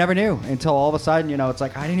things, but you never knew until all of a sudden, it's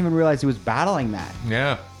like, I didn't even realize he was battling that.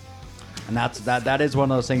 Yeah. And that is one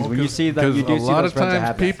of those things. When you see that, you do see those friends that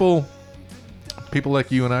have that. People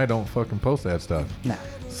like you and I don't fucking post that stuff. Nah.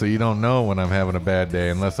 So you don't know when I'm having a bad day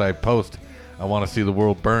unless I post, I want to see the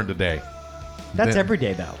world burn today. That's every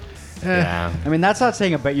day, though. Yeah. I mean, that's not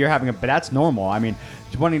saying but that's normal. I mean,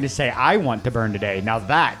 just wanting to say I want to burn today. Now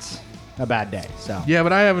that's a bad day. So yeah,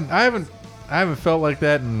 but I haven't felt like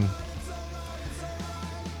that in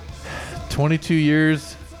 22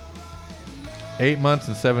 years, 8 months,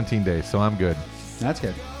 and 17 days. So I'm good. That's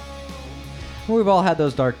good. Well, we've all had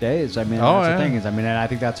those dark days. I mean, that's the thing is. I mean, and I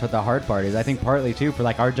think that's what the hard part is. I think partly too for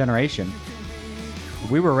like our generation,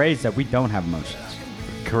 we were raised that we don't have emotions.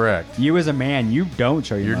 Correct. You as a man, you don't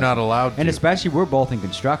show your You're emotions. not allowed to. And especially we're both in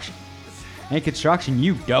construction. In construction,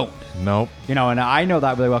 you don't. Nope. And I know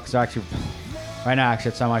that really well because actually, right now, it's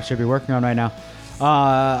something I should be working on right now.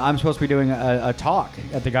 I'm supposed to be doing a talk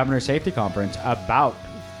at the Governor's Safety Conference about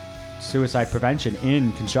suicide prevention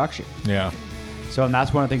in construction. Yeah. So, and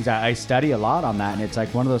that's one of the things that I study a lot on that. And it's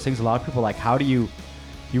like one of those things a lot of people are like, how do you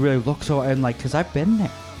really look so, and like, because I've been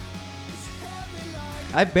there.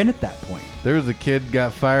 I've been at that point. There was a kid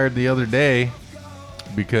got fired the other day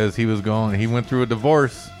because he went through a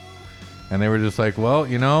divorce, and they were just like, well,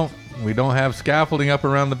 we don't have scaffolding up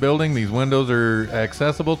around the building. These windows are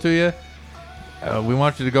accessible to you. We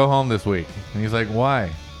want you to go home this week. And he's like,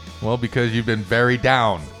 why? Well, because you've been buried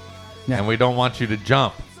down, and we don't want you to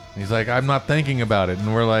jump. And he's like, I'm not thinking about it.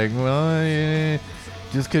 And we're like, well,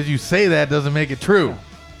 just because you say that doesn't make it true.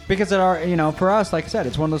 Because for us, like I said,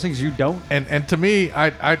 it's one of those things you don't. And to me,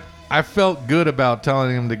 I felt good about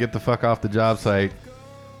telling him to get the fuck off the job site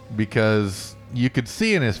because you could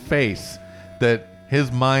see in his face that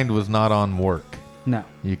his mind was not on work. No.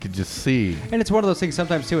 You could just see. And it's one of those things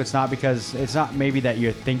sometimes too. It's not maybe that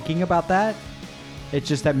you're thinking about that. It's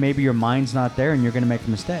just that maybe your mind's not there and you're going to make a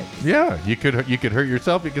mistake. Yeah, you could hurt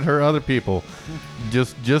yourself. You could hurt other people,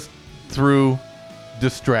 just through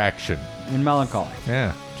distraction and melancholy.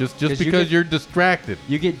 Yeah, just because you're distracted.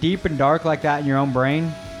 You get deep and dark like that in your own brain,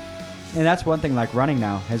 and that's one thing. Like running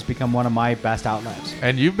now has become one of my best outlets.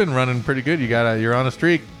 And you've been running pretty good. You're on a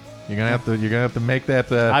streak. You're gonna have to make that.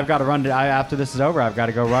 I've got to run. After this is over, I've got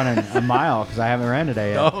to go run a mile because I haven't ran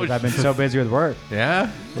today yet. Because I've been so busy with work. Yeah.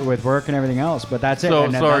 With work and everything else, but that's it. So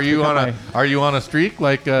are you on a streak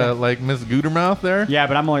like Miss Gutermouth there? Yeah,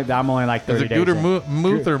 but I'm only like 30 days. Is it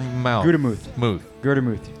Gutermuth or Mouth?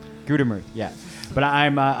 Gutermuth. Yeah. But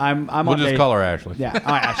I'm on. We'll just call her Ashley. Yeah.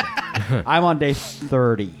 All right, Ashley. I'm on day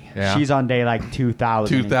 30. Yeah. She's on day like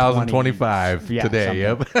 2025 today.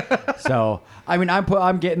 Yep. So I mean,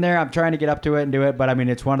 I'm getting there. I'm trying to get up to it and do it, but I mean,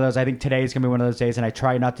 it's one of those. I think today's gonna be one of those days, and I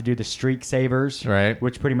try not to do the streak savers, right?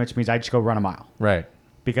 Which pretty much means I just go run a mile, right?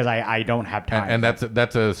 Because I don't have time. And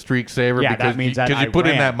that's a streak saver. Yeah, because that means because you put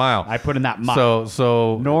in that mile. I put in that mile.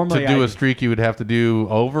 So normally to do a streak, you would have to do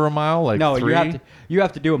over a mile, like no, 3? you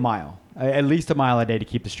have to do a mile. At least a mile a day to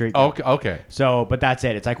keep the streak going. Okay. So, but that's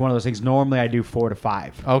it. It's like one of those things. Normally, I do 4 to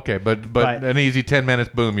 5. Okay, but an easy 10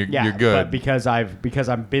 minutes, boom, you're good. But because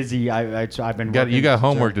I'm busy, I've been. You got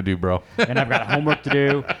homework to do, bro. And I've got homework to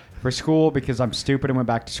do. for school because I'm stupid and went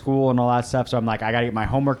back to school and all that stuff. So I'm like, I got to get my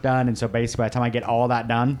homework done. And so basically by the time I get all that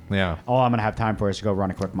done, all I'm going to have time for is to go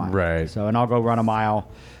run a quick mile. Right. So, and I'll go run a mile.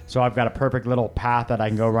 So I've got a perfect little path that I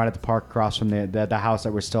can go run at the park across from the house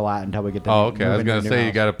that we're still at until we get to okay. I was going to say,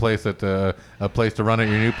 you got a place a place to run at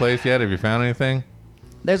your new place yet? Have you found anything?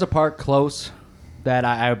 There's a park close that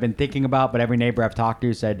I've been thinking about, but every neighbor I've talked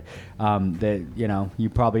to said that, you know, you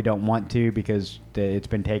probably don't want to because it's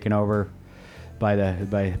been taken over by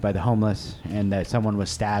the homeless, and that someone was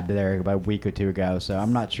stabbed there about a week or two ago. So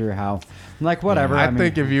I'm not sure how. I'm like, whatever. I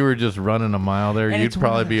think if you were just running a mile there, you'd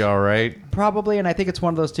probably be all right. Probably, and I think it's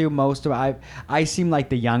one of those two. I seem like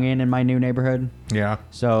the youngin in my new neighborhood. Yeah.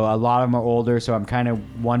 So a lot of them are older. So I'm kind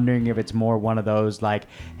of wondering if it's more one of those like,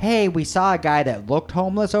 hey, we saw a guy that looked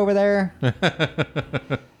homeless over there.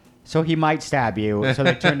 So he might stab you. So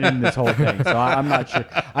they turned it into this whole thing. So I'm not sure.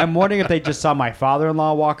 I'm wondering if they just saw my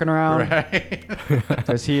father-in-law walking around. Right.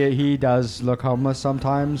 Because he does look homeless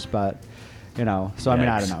sometimes. But, you know. So, I mean,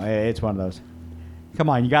 I don't know. It's one of those. Come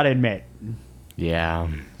on. You got to admit. Yeah.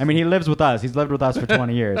 I mean, he lives with us. He's lived with us for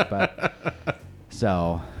 20 years. But,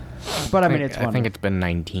 so. But, I mean, it's one. I think it's been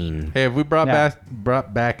 19. Hey, have we brought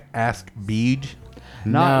back Ask Beej?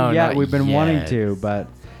 Not yet. Not we've been yet. wanting to, but...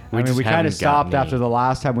 I mean, we kind of stopped after the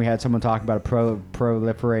last time we had someone talk about a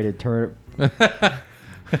proliferated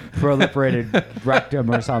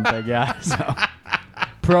rectum or something. Yeah, so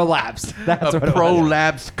prolapsed. That's what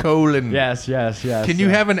prolapsed colon. Yes. Can you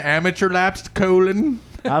have an amateur lapsed colon?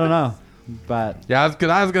 I don't know, but yeah, I was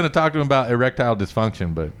going to talk to him about erectile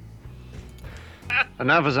dysfunction, but and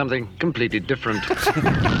now for something completely different.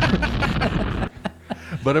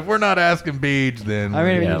 But if we're not asking Beej, then I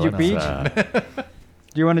mean, did you Beej?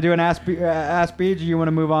 Do you want to do an Ask Beej, or do you want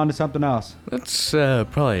to move on to something else? Let's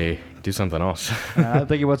probably do something else. I don't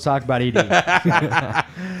think he wants to talk about ED.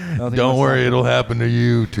 Don't worry, it'll happen to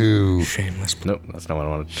you too. Shameless. Nope, that's not what I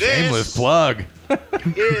wanted. Shameless plug.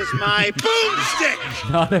 Is my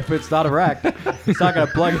boomstick. Not if it's not erect. It's not going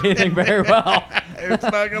to plug anything very well. It's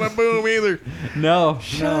not going to boom either. No.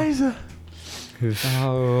 Scheiße.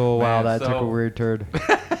 Oh, wow, that took a weird turn.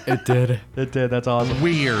 It did. It did. That's awesome.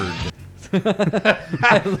 Weird. I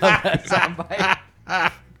love that soundbite.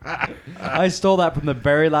 I stole that from the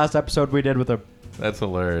very last episode we did with a. That's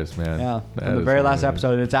hilarious, man. Yeah, that from the very last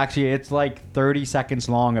episode. It's like 30 seconds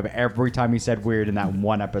long of every time he said weird in that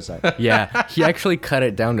one episode. Yeah, he actually cut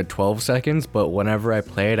it down to 12 seconds, but whenever I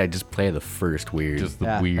play it, I just play the first weird. Just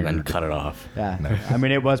the weird. And then cut it off. Yeah. I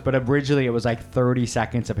mean, it was, but originally it was like 30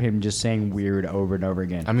 seconds of him just saying weird over and over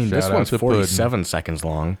again. I mean, this one's 47 seconds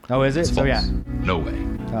long. Oh, is it? So, yeah. No way.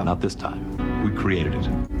 Not this time. We created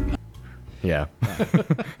it. Yeah.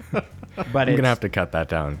 But I'm going to have to cut that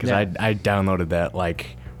down because I downloaded that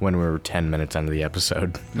like when we were 10 minutes into the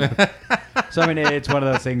episode. So, I mean, it's one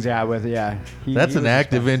of those things, That's an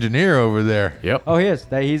active engineer over there. Yep. Oh, he is.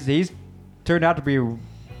 He's turned out to be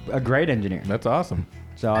a great engineer. That's awesome.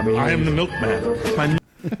 So, I mean, I am the milkman.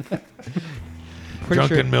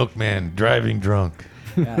 Drunken milkman, driving drunk.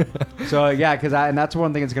 Yeah. So, yeah, and that's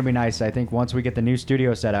one thing that's going to be nice. I think once we get the new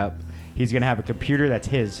studio set up, he's going to have a computer that's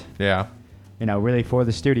his. Yeah. You know, really for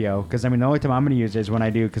the studio. Because, I mean, the only time I'm going to use it is when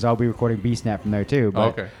I do, because I'll be recording BeastNet from there, too.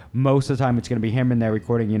 But most of the time, it's going to be him in there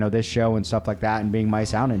recording, you know, this show and stuff like that and being my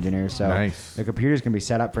sound engineer. So nice. The computer's going to be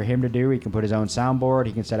set up for him to do. He can put his own soundboard.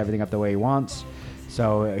 He can set everything up the way he wants.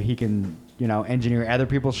 So he can, you know, engineer other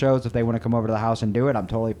people's shows if they want to come over to the house and do it. I'm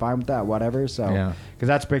totally fine with that, whatever. So, because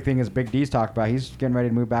that's the big thing, as Big D's talked about. He's getting ready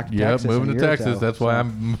to move back to Texas. Yep, moving to Texas. That's why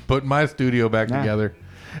I'm putting my studio back together.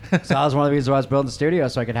 So that was one of the reasons why I was building the studio,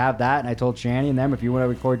 so I could have that. And I told Shanny and them, if you want to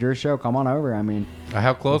record your show, come on over. I mean,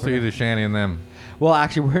 how close are you to Shanny and them? Well,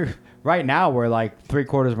 actually, we're like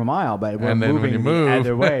 3/4 of a mile, but we're moving the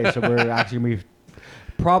other way. So we're actually going to be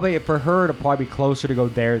probably, for her, to probably be closer to go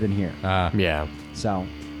there than here. Yeah. So,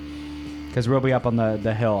 because we'll be up on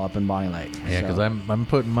the hill up in Bonnie Lake. Yeah, because I'm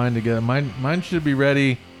putting mine together. Mine should be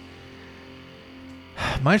ready.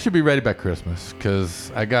 Mine should be ready by Christmas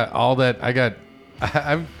because I got all that.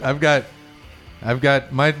 I've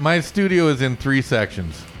got my studio is in 3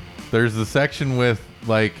 sections. There's the section with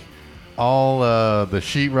like all the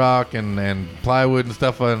sheetrock and plywood and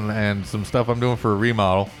stuff and some stuff I'm doing for a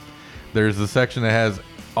remodel. There's the section that has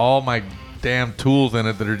all my damn tools in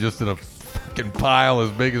it that are just in a fucking pile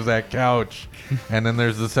as big as that couch. And then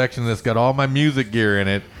there's the section that's got all my music gear in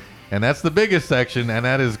it. And that's the biggest section, and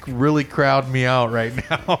that is really crowding me out right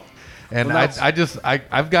now. And well,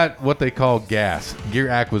 I've got what they call GAS, Gear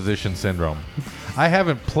Acquisition Syndrome. I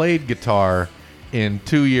haven't played guitar in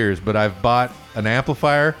 2 years, but I've bought an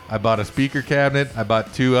amplifier, I bought a speaker cabinet, I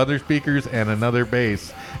bought 2 other speakers, and another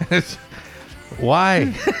bass. Why?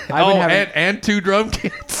 having, and 2 drum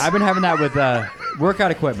kits. I've been having that with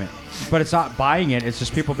workout equipment, but it's not buying it. It's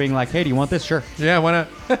just people being like, "Hey, do you want this?" Sure. Yeah, why not?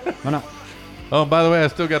 Why not? Oh, by the way, I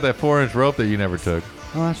still got that 4-inch rope that you never took.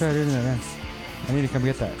 Oh, that's right. I did that. Yeah. I need to come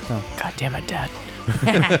get that. So. God damn it, Dad.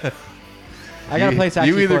 I got a place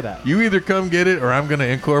actually either, for that. You either come get it, or I'm going to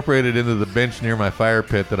incorporate it into the bench near my fire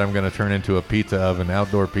pit that I'm going to turn into a pizza oven,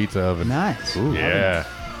 outdoor pizza oven. Nice. Ooh, yeah.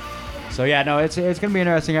 So yeah, no, it's going to be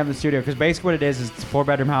interesting having the studio because basically what it is it's a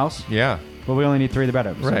 4-bedroom house. Yeah. But we only need 3 of the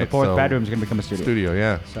bedrooms. Right. So the 4th bedroom is going to become a studio. Studio,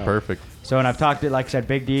 yeah. So, perfect. So and I've talked to, like I said,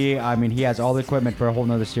 Big D. I mean, he has all the equipment for a whole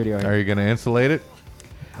nother studio here. Are you going to insulate it?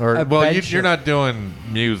 Or well, you're not doing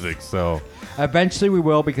music, so. Eventually we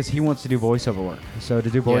will because he wants to do voiceover work. So to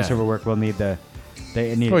do voiceover work, we'll need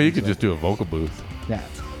you could just do a vocal booth. Yeah.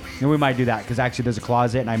 And we might do that because actually there's a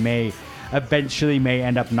closet and I may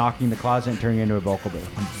end up knocking the closet and turning it into a vocal booth.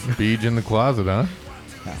 Beej in the closet, huh?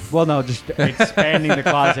 Yeah. Well, no, just expanding the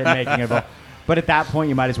closet and making it a vocal. But at that point,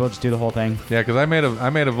 you might as well just do the whole thing. Yeah, because I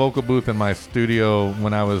made a vocal booth in my studio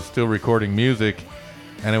when I was still recording music,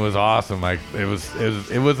 and it was awesome. Like it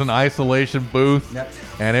was an isolation booth,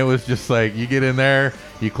 and it was just like you get in there,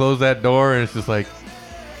 you close that door, and it's just like,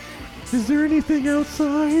 is there anything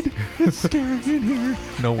outside? It's scary in here.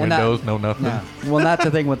 No windows, no nothing. Yeah. Well, that's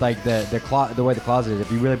the thing with like the way the closet is.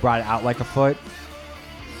 If you really brought it out like a foot,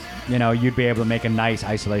 you'd be able to make a nice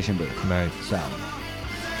isolation booth. Nice.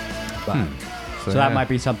 So that might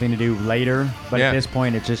be something to do later. But at this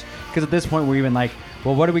point, it's just because at this point we're even like,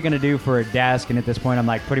 well, what are we going to do for a desk? And at this point, I'm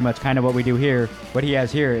like, pretty much kind of what we do here. What he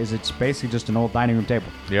has here is it's basically just an old dining room table.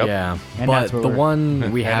 Yep. Yeah. And but that's what the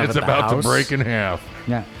one we have it's at the about house, to break in half.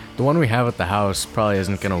 Yeah. The one we have at the house probably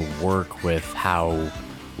isn't going to work with how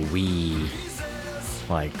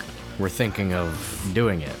we're thinking of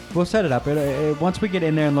doing it. We'll set it up. Once we get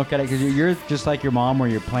in there and look at it, because you're just like your mom where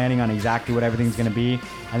you're planning on exactly what everything's going to be,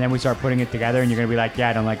 and then we start putting it together, and you're going to be like, yeah,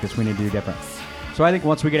 I don't like this. We need to do different. So I think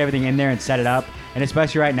once we get everything in there and set it up, and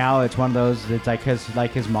especially right now, it's one of those, it's like,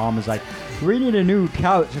 his mom is like, we need a new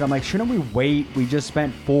couch. And I'm like, shouldn't we wait? We just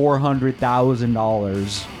spent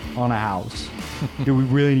 $400,000 on a house. Do we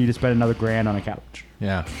really need to spend another $1,000 on a couch?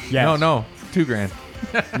 Yeah. Yes. No, $2,000.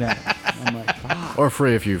 Yeah. I'm like, fuck. Or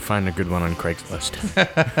free if you find a good one on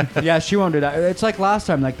Craigslist. Yeah, she won't do that. It's like last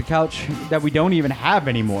time, like the couch that we don't even have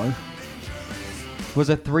anymore was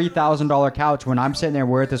a $3,000 couch. When I'm sitting there,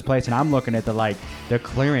 we're at this place, and I'm looking at the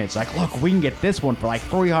clearance. Like, look, we can get this one for like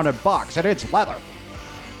 $300, and it's leather.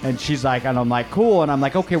 And she's like, and I'm like, cool. And I'm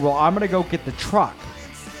like, okay, well, I'm gonna go get the truck,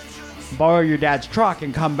 borrow your dad's truck,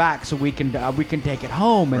 and come back so we can take it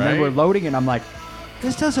home. And then we're loading it. And I'm like,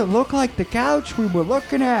 this doesn't look like the couch we were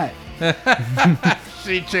looking at.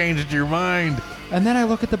 She changed your mind. And then I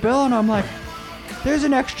look at the bill and I'm like, there's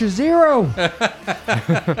an extra zero.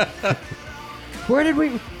 Where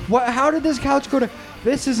did how did this couch go to?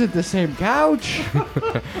 This isn't the same couch.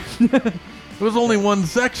 It was only one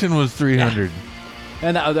section was $300.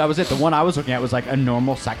 And that was it. The one I was looking at was like a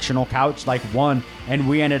normal sectional couch, like one. And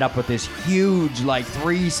we ended up with this huge,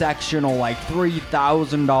 3-sectional,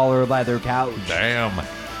 $3,000 leather couch. Damn.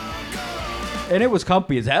 And it was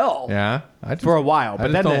comfy as hell. Yeah. For a while. But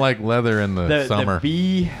I just don't like leather in the summer.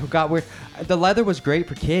 The V got weird. The leather was great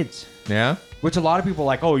for kids. Yeah? Which a lot of people are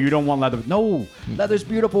like, oh, you don't want leather. No, leather's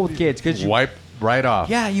beautiful with kids. Cause wipe right off.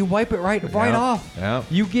 Yeah, you wipe it right off. Yeah.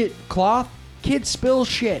 You get cloth. Kids spill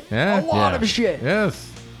shit. Yeah. A lot of shit.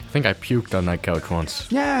 Yes. I think I puked on that couch once.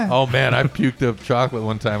 Yeah. Oh, man, I puked up chocolate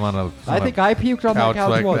one time on a I think I puked on that couch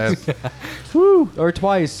like once. That. Woo. Or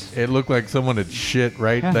twice. It looked like someone had shit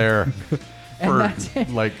right there. For,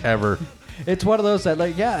 ever. It's one of those that,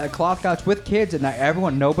 a cloth couch with kids, and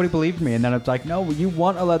nobody believed me. And then it's like, no, you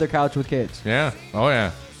want a leather couch with kids. Yeah. Oh,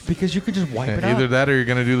 yeah. Because you could just wipe it Either up. that or you're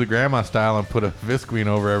going to do the grandma style and put a Visqueen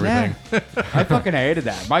over everything. Yeah. I fucking hated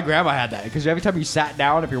that. My grandma had that because every time you sat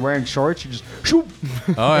down, if you're wearing shorts, you just shoop.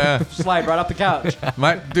 Oh, yeah. Slide right off the couch.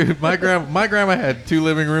 My grandma had 2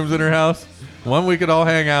 living rooms in her house. One we could all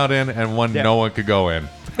hang out in and one no one could go in.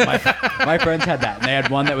 My friends had that, and they had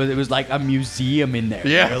one that was like a museum in there.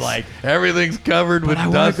 Yeah, like everything's covered with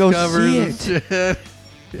dust covers. See it. Yeah.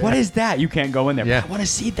 What is that? You can't go in there. Yeah. I want to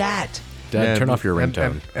see that. Dad, turn off your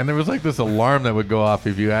ringtone. And there was this alarm that would go off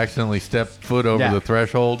if you accidentally stepped foot over the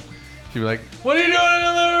threshold. She'd be like, "What are you doing in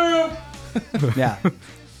the living room?" Yeah,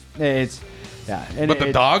 But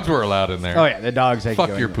the dogs were allowed in there. Oh yeah, the dogs.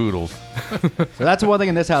 Fuck your poodles. So that's the one thing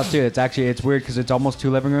in this house too. It's weird because it's almost 2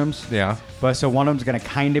 living rooms. Yeah. But so one of them's gonna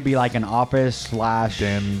kind of be like an office /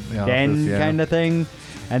 den kind of thing,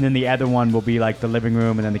 and then the other one will be like the living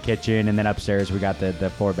room and then the kitchen, and then upstairs we got the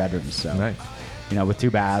 4 bedrooms. So. Nice. with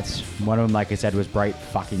 2 baths. One of them, like I said, was bright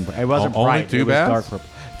fucking. It wasn't Only bright. 2 it was baths? dark.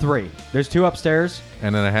 3. There's 2 upstairs.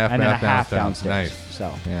 And then a half and then a bath half downstairs. downstairs. Nice.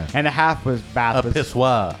 So Yeah. and the half was bath. A was,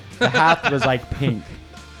 pissoir. The half was like pink.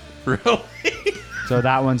 Really? So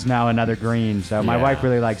that one's now another green. So my Yeah. wife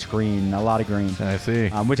really likes green, a lot of green. I see.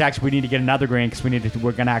 Which actually we need to get another green because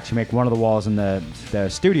we're gonna actually make one of the walls in the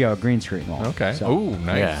studio a green screen wall. Okay. So, Oh,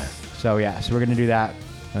 nice. Yeah. so we're gonna do that.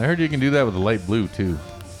 I heard you can do that with the light blue too.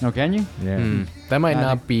 Oh, can you? Yeah. That might I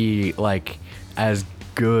not be like as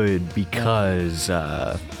good because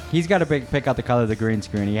He's got to pick out the color of the green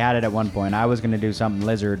screen. He had it at one point. I was gonna do something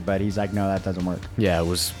lizard, but he's like, no, that doesn't work. it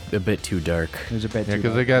was a bit too dark. It was a bit Yeah, too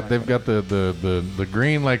because dark. they've got the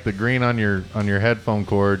green, like the green on your headphone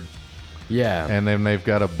cord, Yeah. and then they've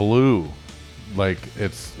got a blue, like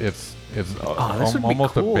it's this would be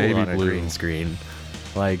almost cool a baby on a blue. green screen.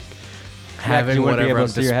 Like 'cause having you wouldn't be whatever able I'm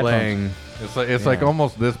to see your headphones. displaying. It's like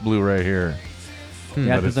almost this blue right here.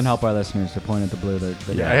 Yeah, it But doesn't help our listeners to point at the blue.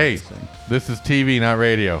 Hey, this is TV, not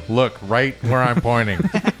radio. Look right where I'm pointing.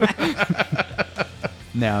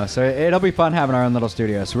 No, so it'll be fun having our own little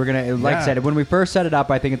studio. So we're gonna, like I Yeah. said, when we first set it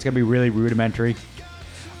up, I think it's gonna be really rudimentary.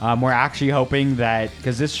 We're actually hoping that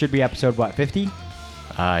because this should be episode 50.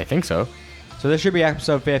 I think so. So this should be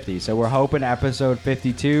episode 50. So we're hoping episode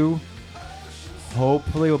 52.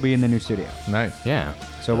 Hopefully, will be in the new studio. Nice. Yeah.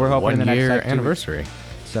 So we're hoping 1 in the next year like, 2 anniversary. weeks.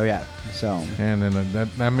 So yeah. So And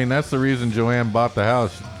then that's the reason Joanne bought the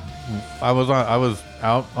house. I was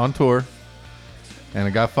out on tour, and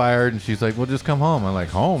I got fired, and she's like, "Well, just come home." I'm like,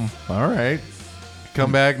 "Home? All right."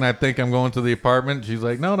 Come back, and I think I'm going to the apartment. She's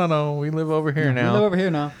like, "No, we live over here now." we live over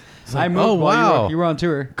here now. It's I like, moved oh, while wow. you were on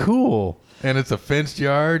tour. Cool. And it's a fenced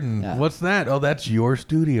yard, and Yeah. what's that? Oh, that's your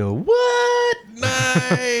studio. What?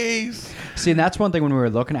 Nice. See, and that's one thing when we were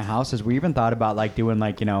looking at houses, we even thought about like doing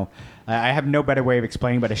like I have no better way of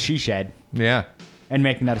explaining, but a she shed Yeah. and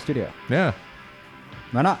making that a studio. Yeah.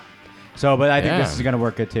 Why not? So, but I think this Yeah. is going to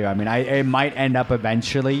work good too. I mean, it might end up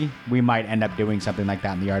eventually. We might end up doing something like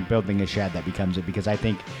that in the yard, building a shed that becomes it, because I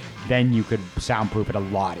think then you could soundproof it a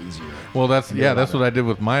lot easier. Well, that's what I did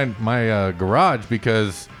with my garage,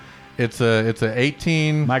 because it's a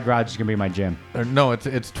 18. My garage is going to be my gym. No,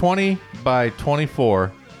 it's 20 by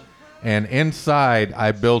 24, and inside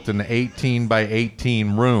I built an 18 by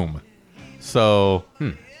 18 room. So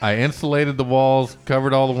I insulated the walls,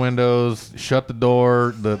 covered all the windows, shut the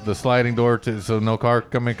door, the sliding door so no car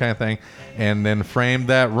could come in, kind of thing, and then framed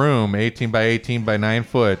that room 18 by 18 by 9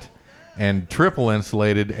 foot, and triple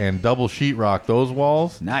insulated and double sheetrock those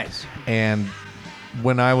walls. Nice. And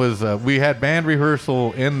when I was, we had band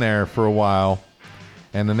rehearsal in there for a while,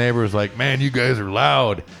 and the neighbor was like, "Man, you guys are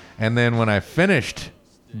loud." And then when I finished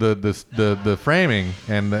the framing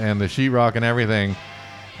and the sheetrock and everything,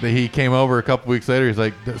 he came over a couple weeks later. He's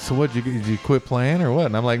like, "So what? Did you quit playing or what?"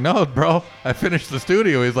 And I'm like, "No, bro, I finished the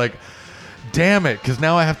studio." He's like, "Damn it, because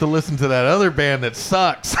now I have to listen to that other band that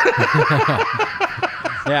sucks."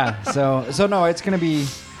 Yeah. So no, it's going to be.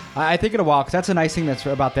 I think it'll walk. That's a nice thing that's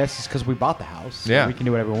about this is because we bought the house. So Yeah. we can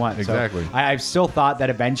do whatever we want. Exactly. So I've still thought that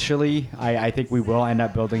eventually, I think we will end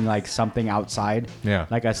up building like something outside. Yeah.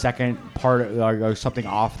 Like a second part or something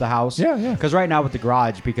off the house. Yeah, yeah. Because right now with the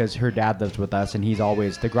garage, because her dad lives with us and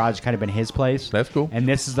the garage kind of been his place. That's cool. And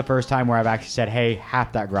this is the first time where I've actually said, hey,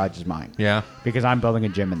 half that garage is mine. Yeah. Because I'm building a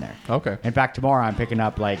gym in there. Okay. In fact, tomorrow I'm picking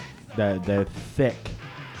up like the thick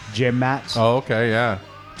gym mats Oh, okay, yeah.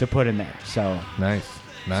 to put in there. So Nice.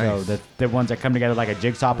 Nice. so the ones that come together like a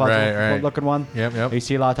jigsaw puzzle Right. looking one. Yep. You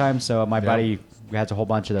see a lot of times. So my buddy has a whole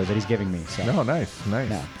bunch of those that he's giving me. So No, nice.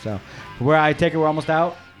 yeah. So where I take it, we're almost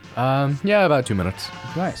out. Yeah, about 2 minutes.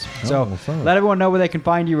 Nice. Oh, So well, fun. let everyone know where they can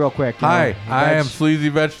find you real quick. You Hi, know, I am Veg- Sleazy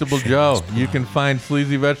Vegetable Joe. You can find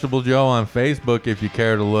Sleazy Vegetable Joe on Facebook if you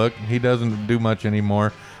care to look. He doesn't do much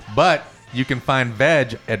anymore. But you can find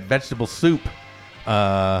Veg at Vegetable Soup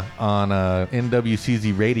on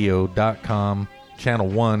nwczradio.com, Channel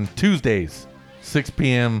 1, Tuesdays, 6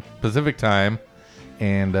 p.m. Pacific Time.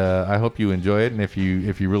 And I hope you enjoy it. And if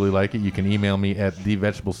you really like it, you can email me at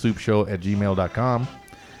thevegetablesoupshow@gmail.com.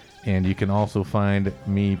 And you can also find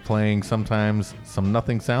me playing sometimes some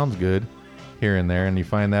Nothing Sounds Good here and there. And you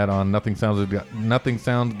find that on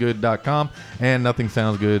nothingsoundsgood.com and Nothing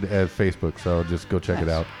Sounds Good at Facebook. So just go check it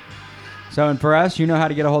out. So, and for us, you know how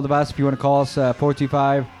to get a hold of us. If you want to call us,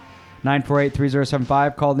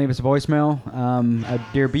 425-948-3075. Call and leave us a voicemail.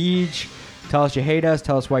 Dear Beach, tell us you hate us.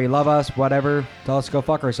 Tell us why you love us. Whatever. Tell us to go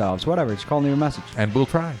fuck ourselves. Whatever. Just call and leave a message. And we'll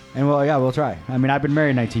try. And we'll try. I mean, I've been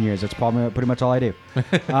married 19 years. That's probably pretty much all I do.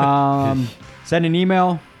 Send an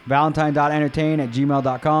email,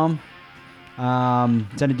 valentine.entertain@gmail.com.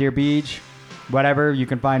 Send a Dear Beach. whatever. You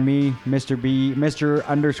can find me, Mr.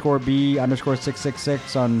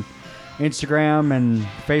 B_B_666 on Instagram and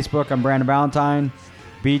Facebook. I'm Brandon Valentine.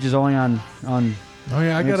 Beach is only on Oh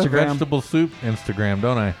yeah, I got a Instagram. vegetable soup Instagram,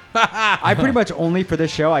 don't I? I pretty much only for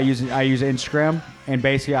this show I use Instagram, and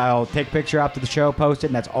basically I'll take a picture after the show, post it,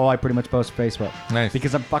 and that's all I pretty much post to Facebook. Nice.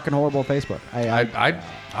 Because I'm fucking horrible at Facebook. I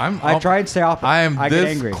I try and stay off. I am get this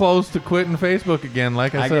angry. close to quitting Facebook again.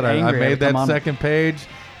 Like I said, get I angry made every time that I'm- second page,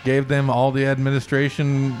 gave them all the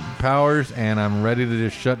administration powers, and I'm ready to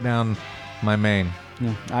just shut down my main.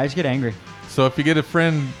 Yeah, I just get angry. So if you get a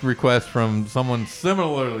friend request from someone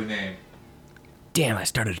similarly named, Damn, I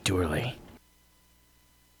started it too early.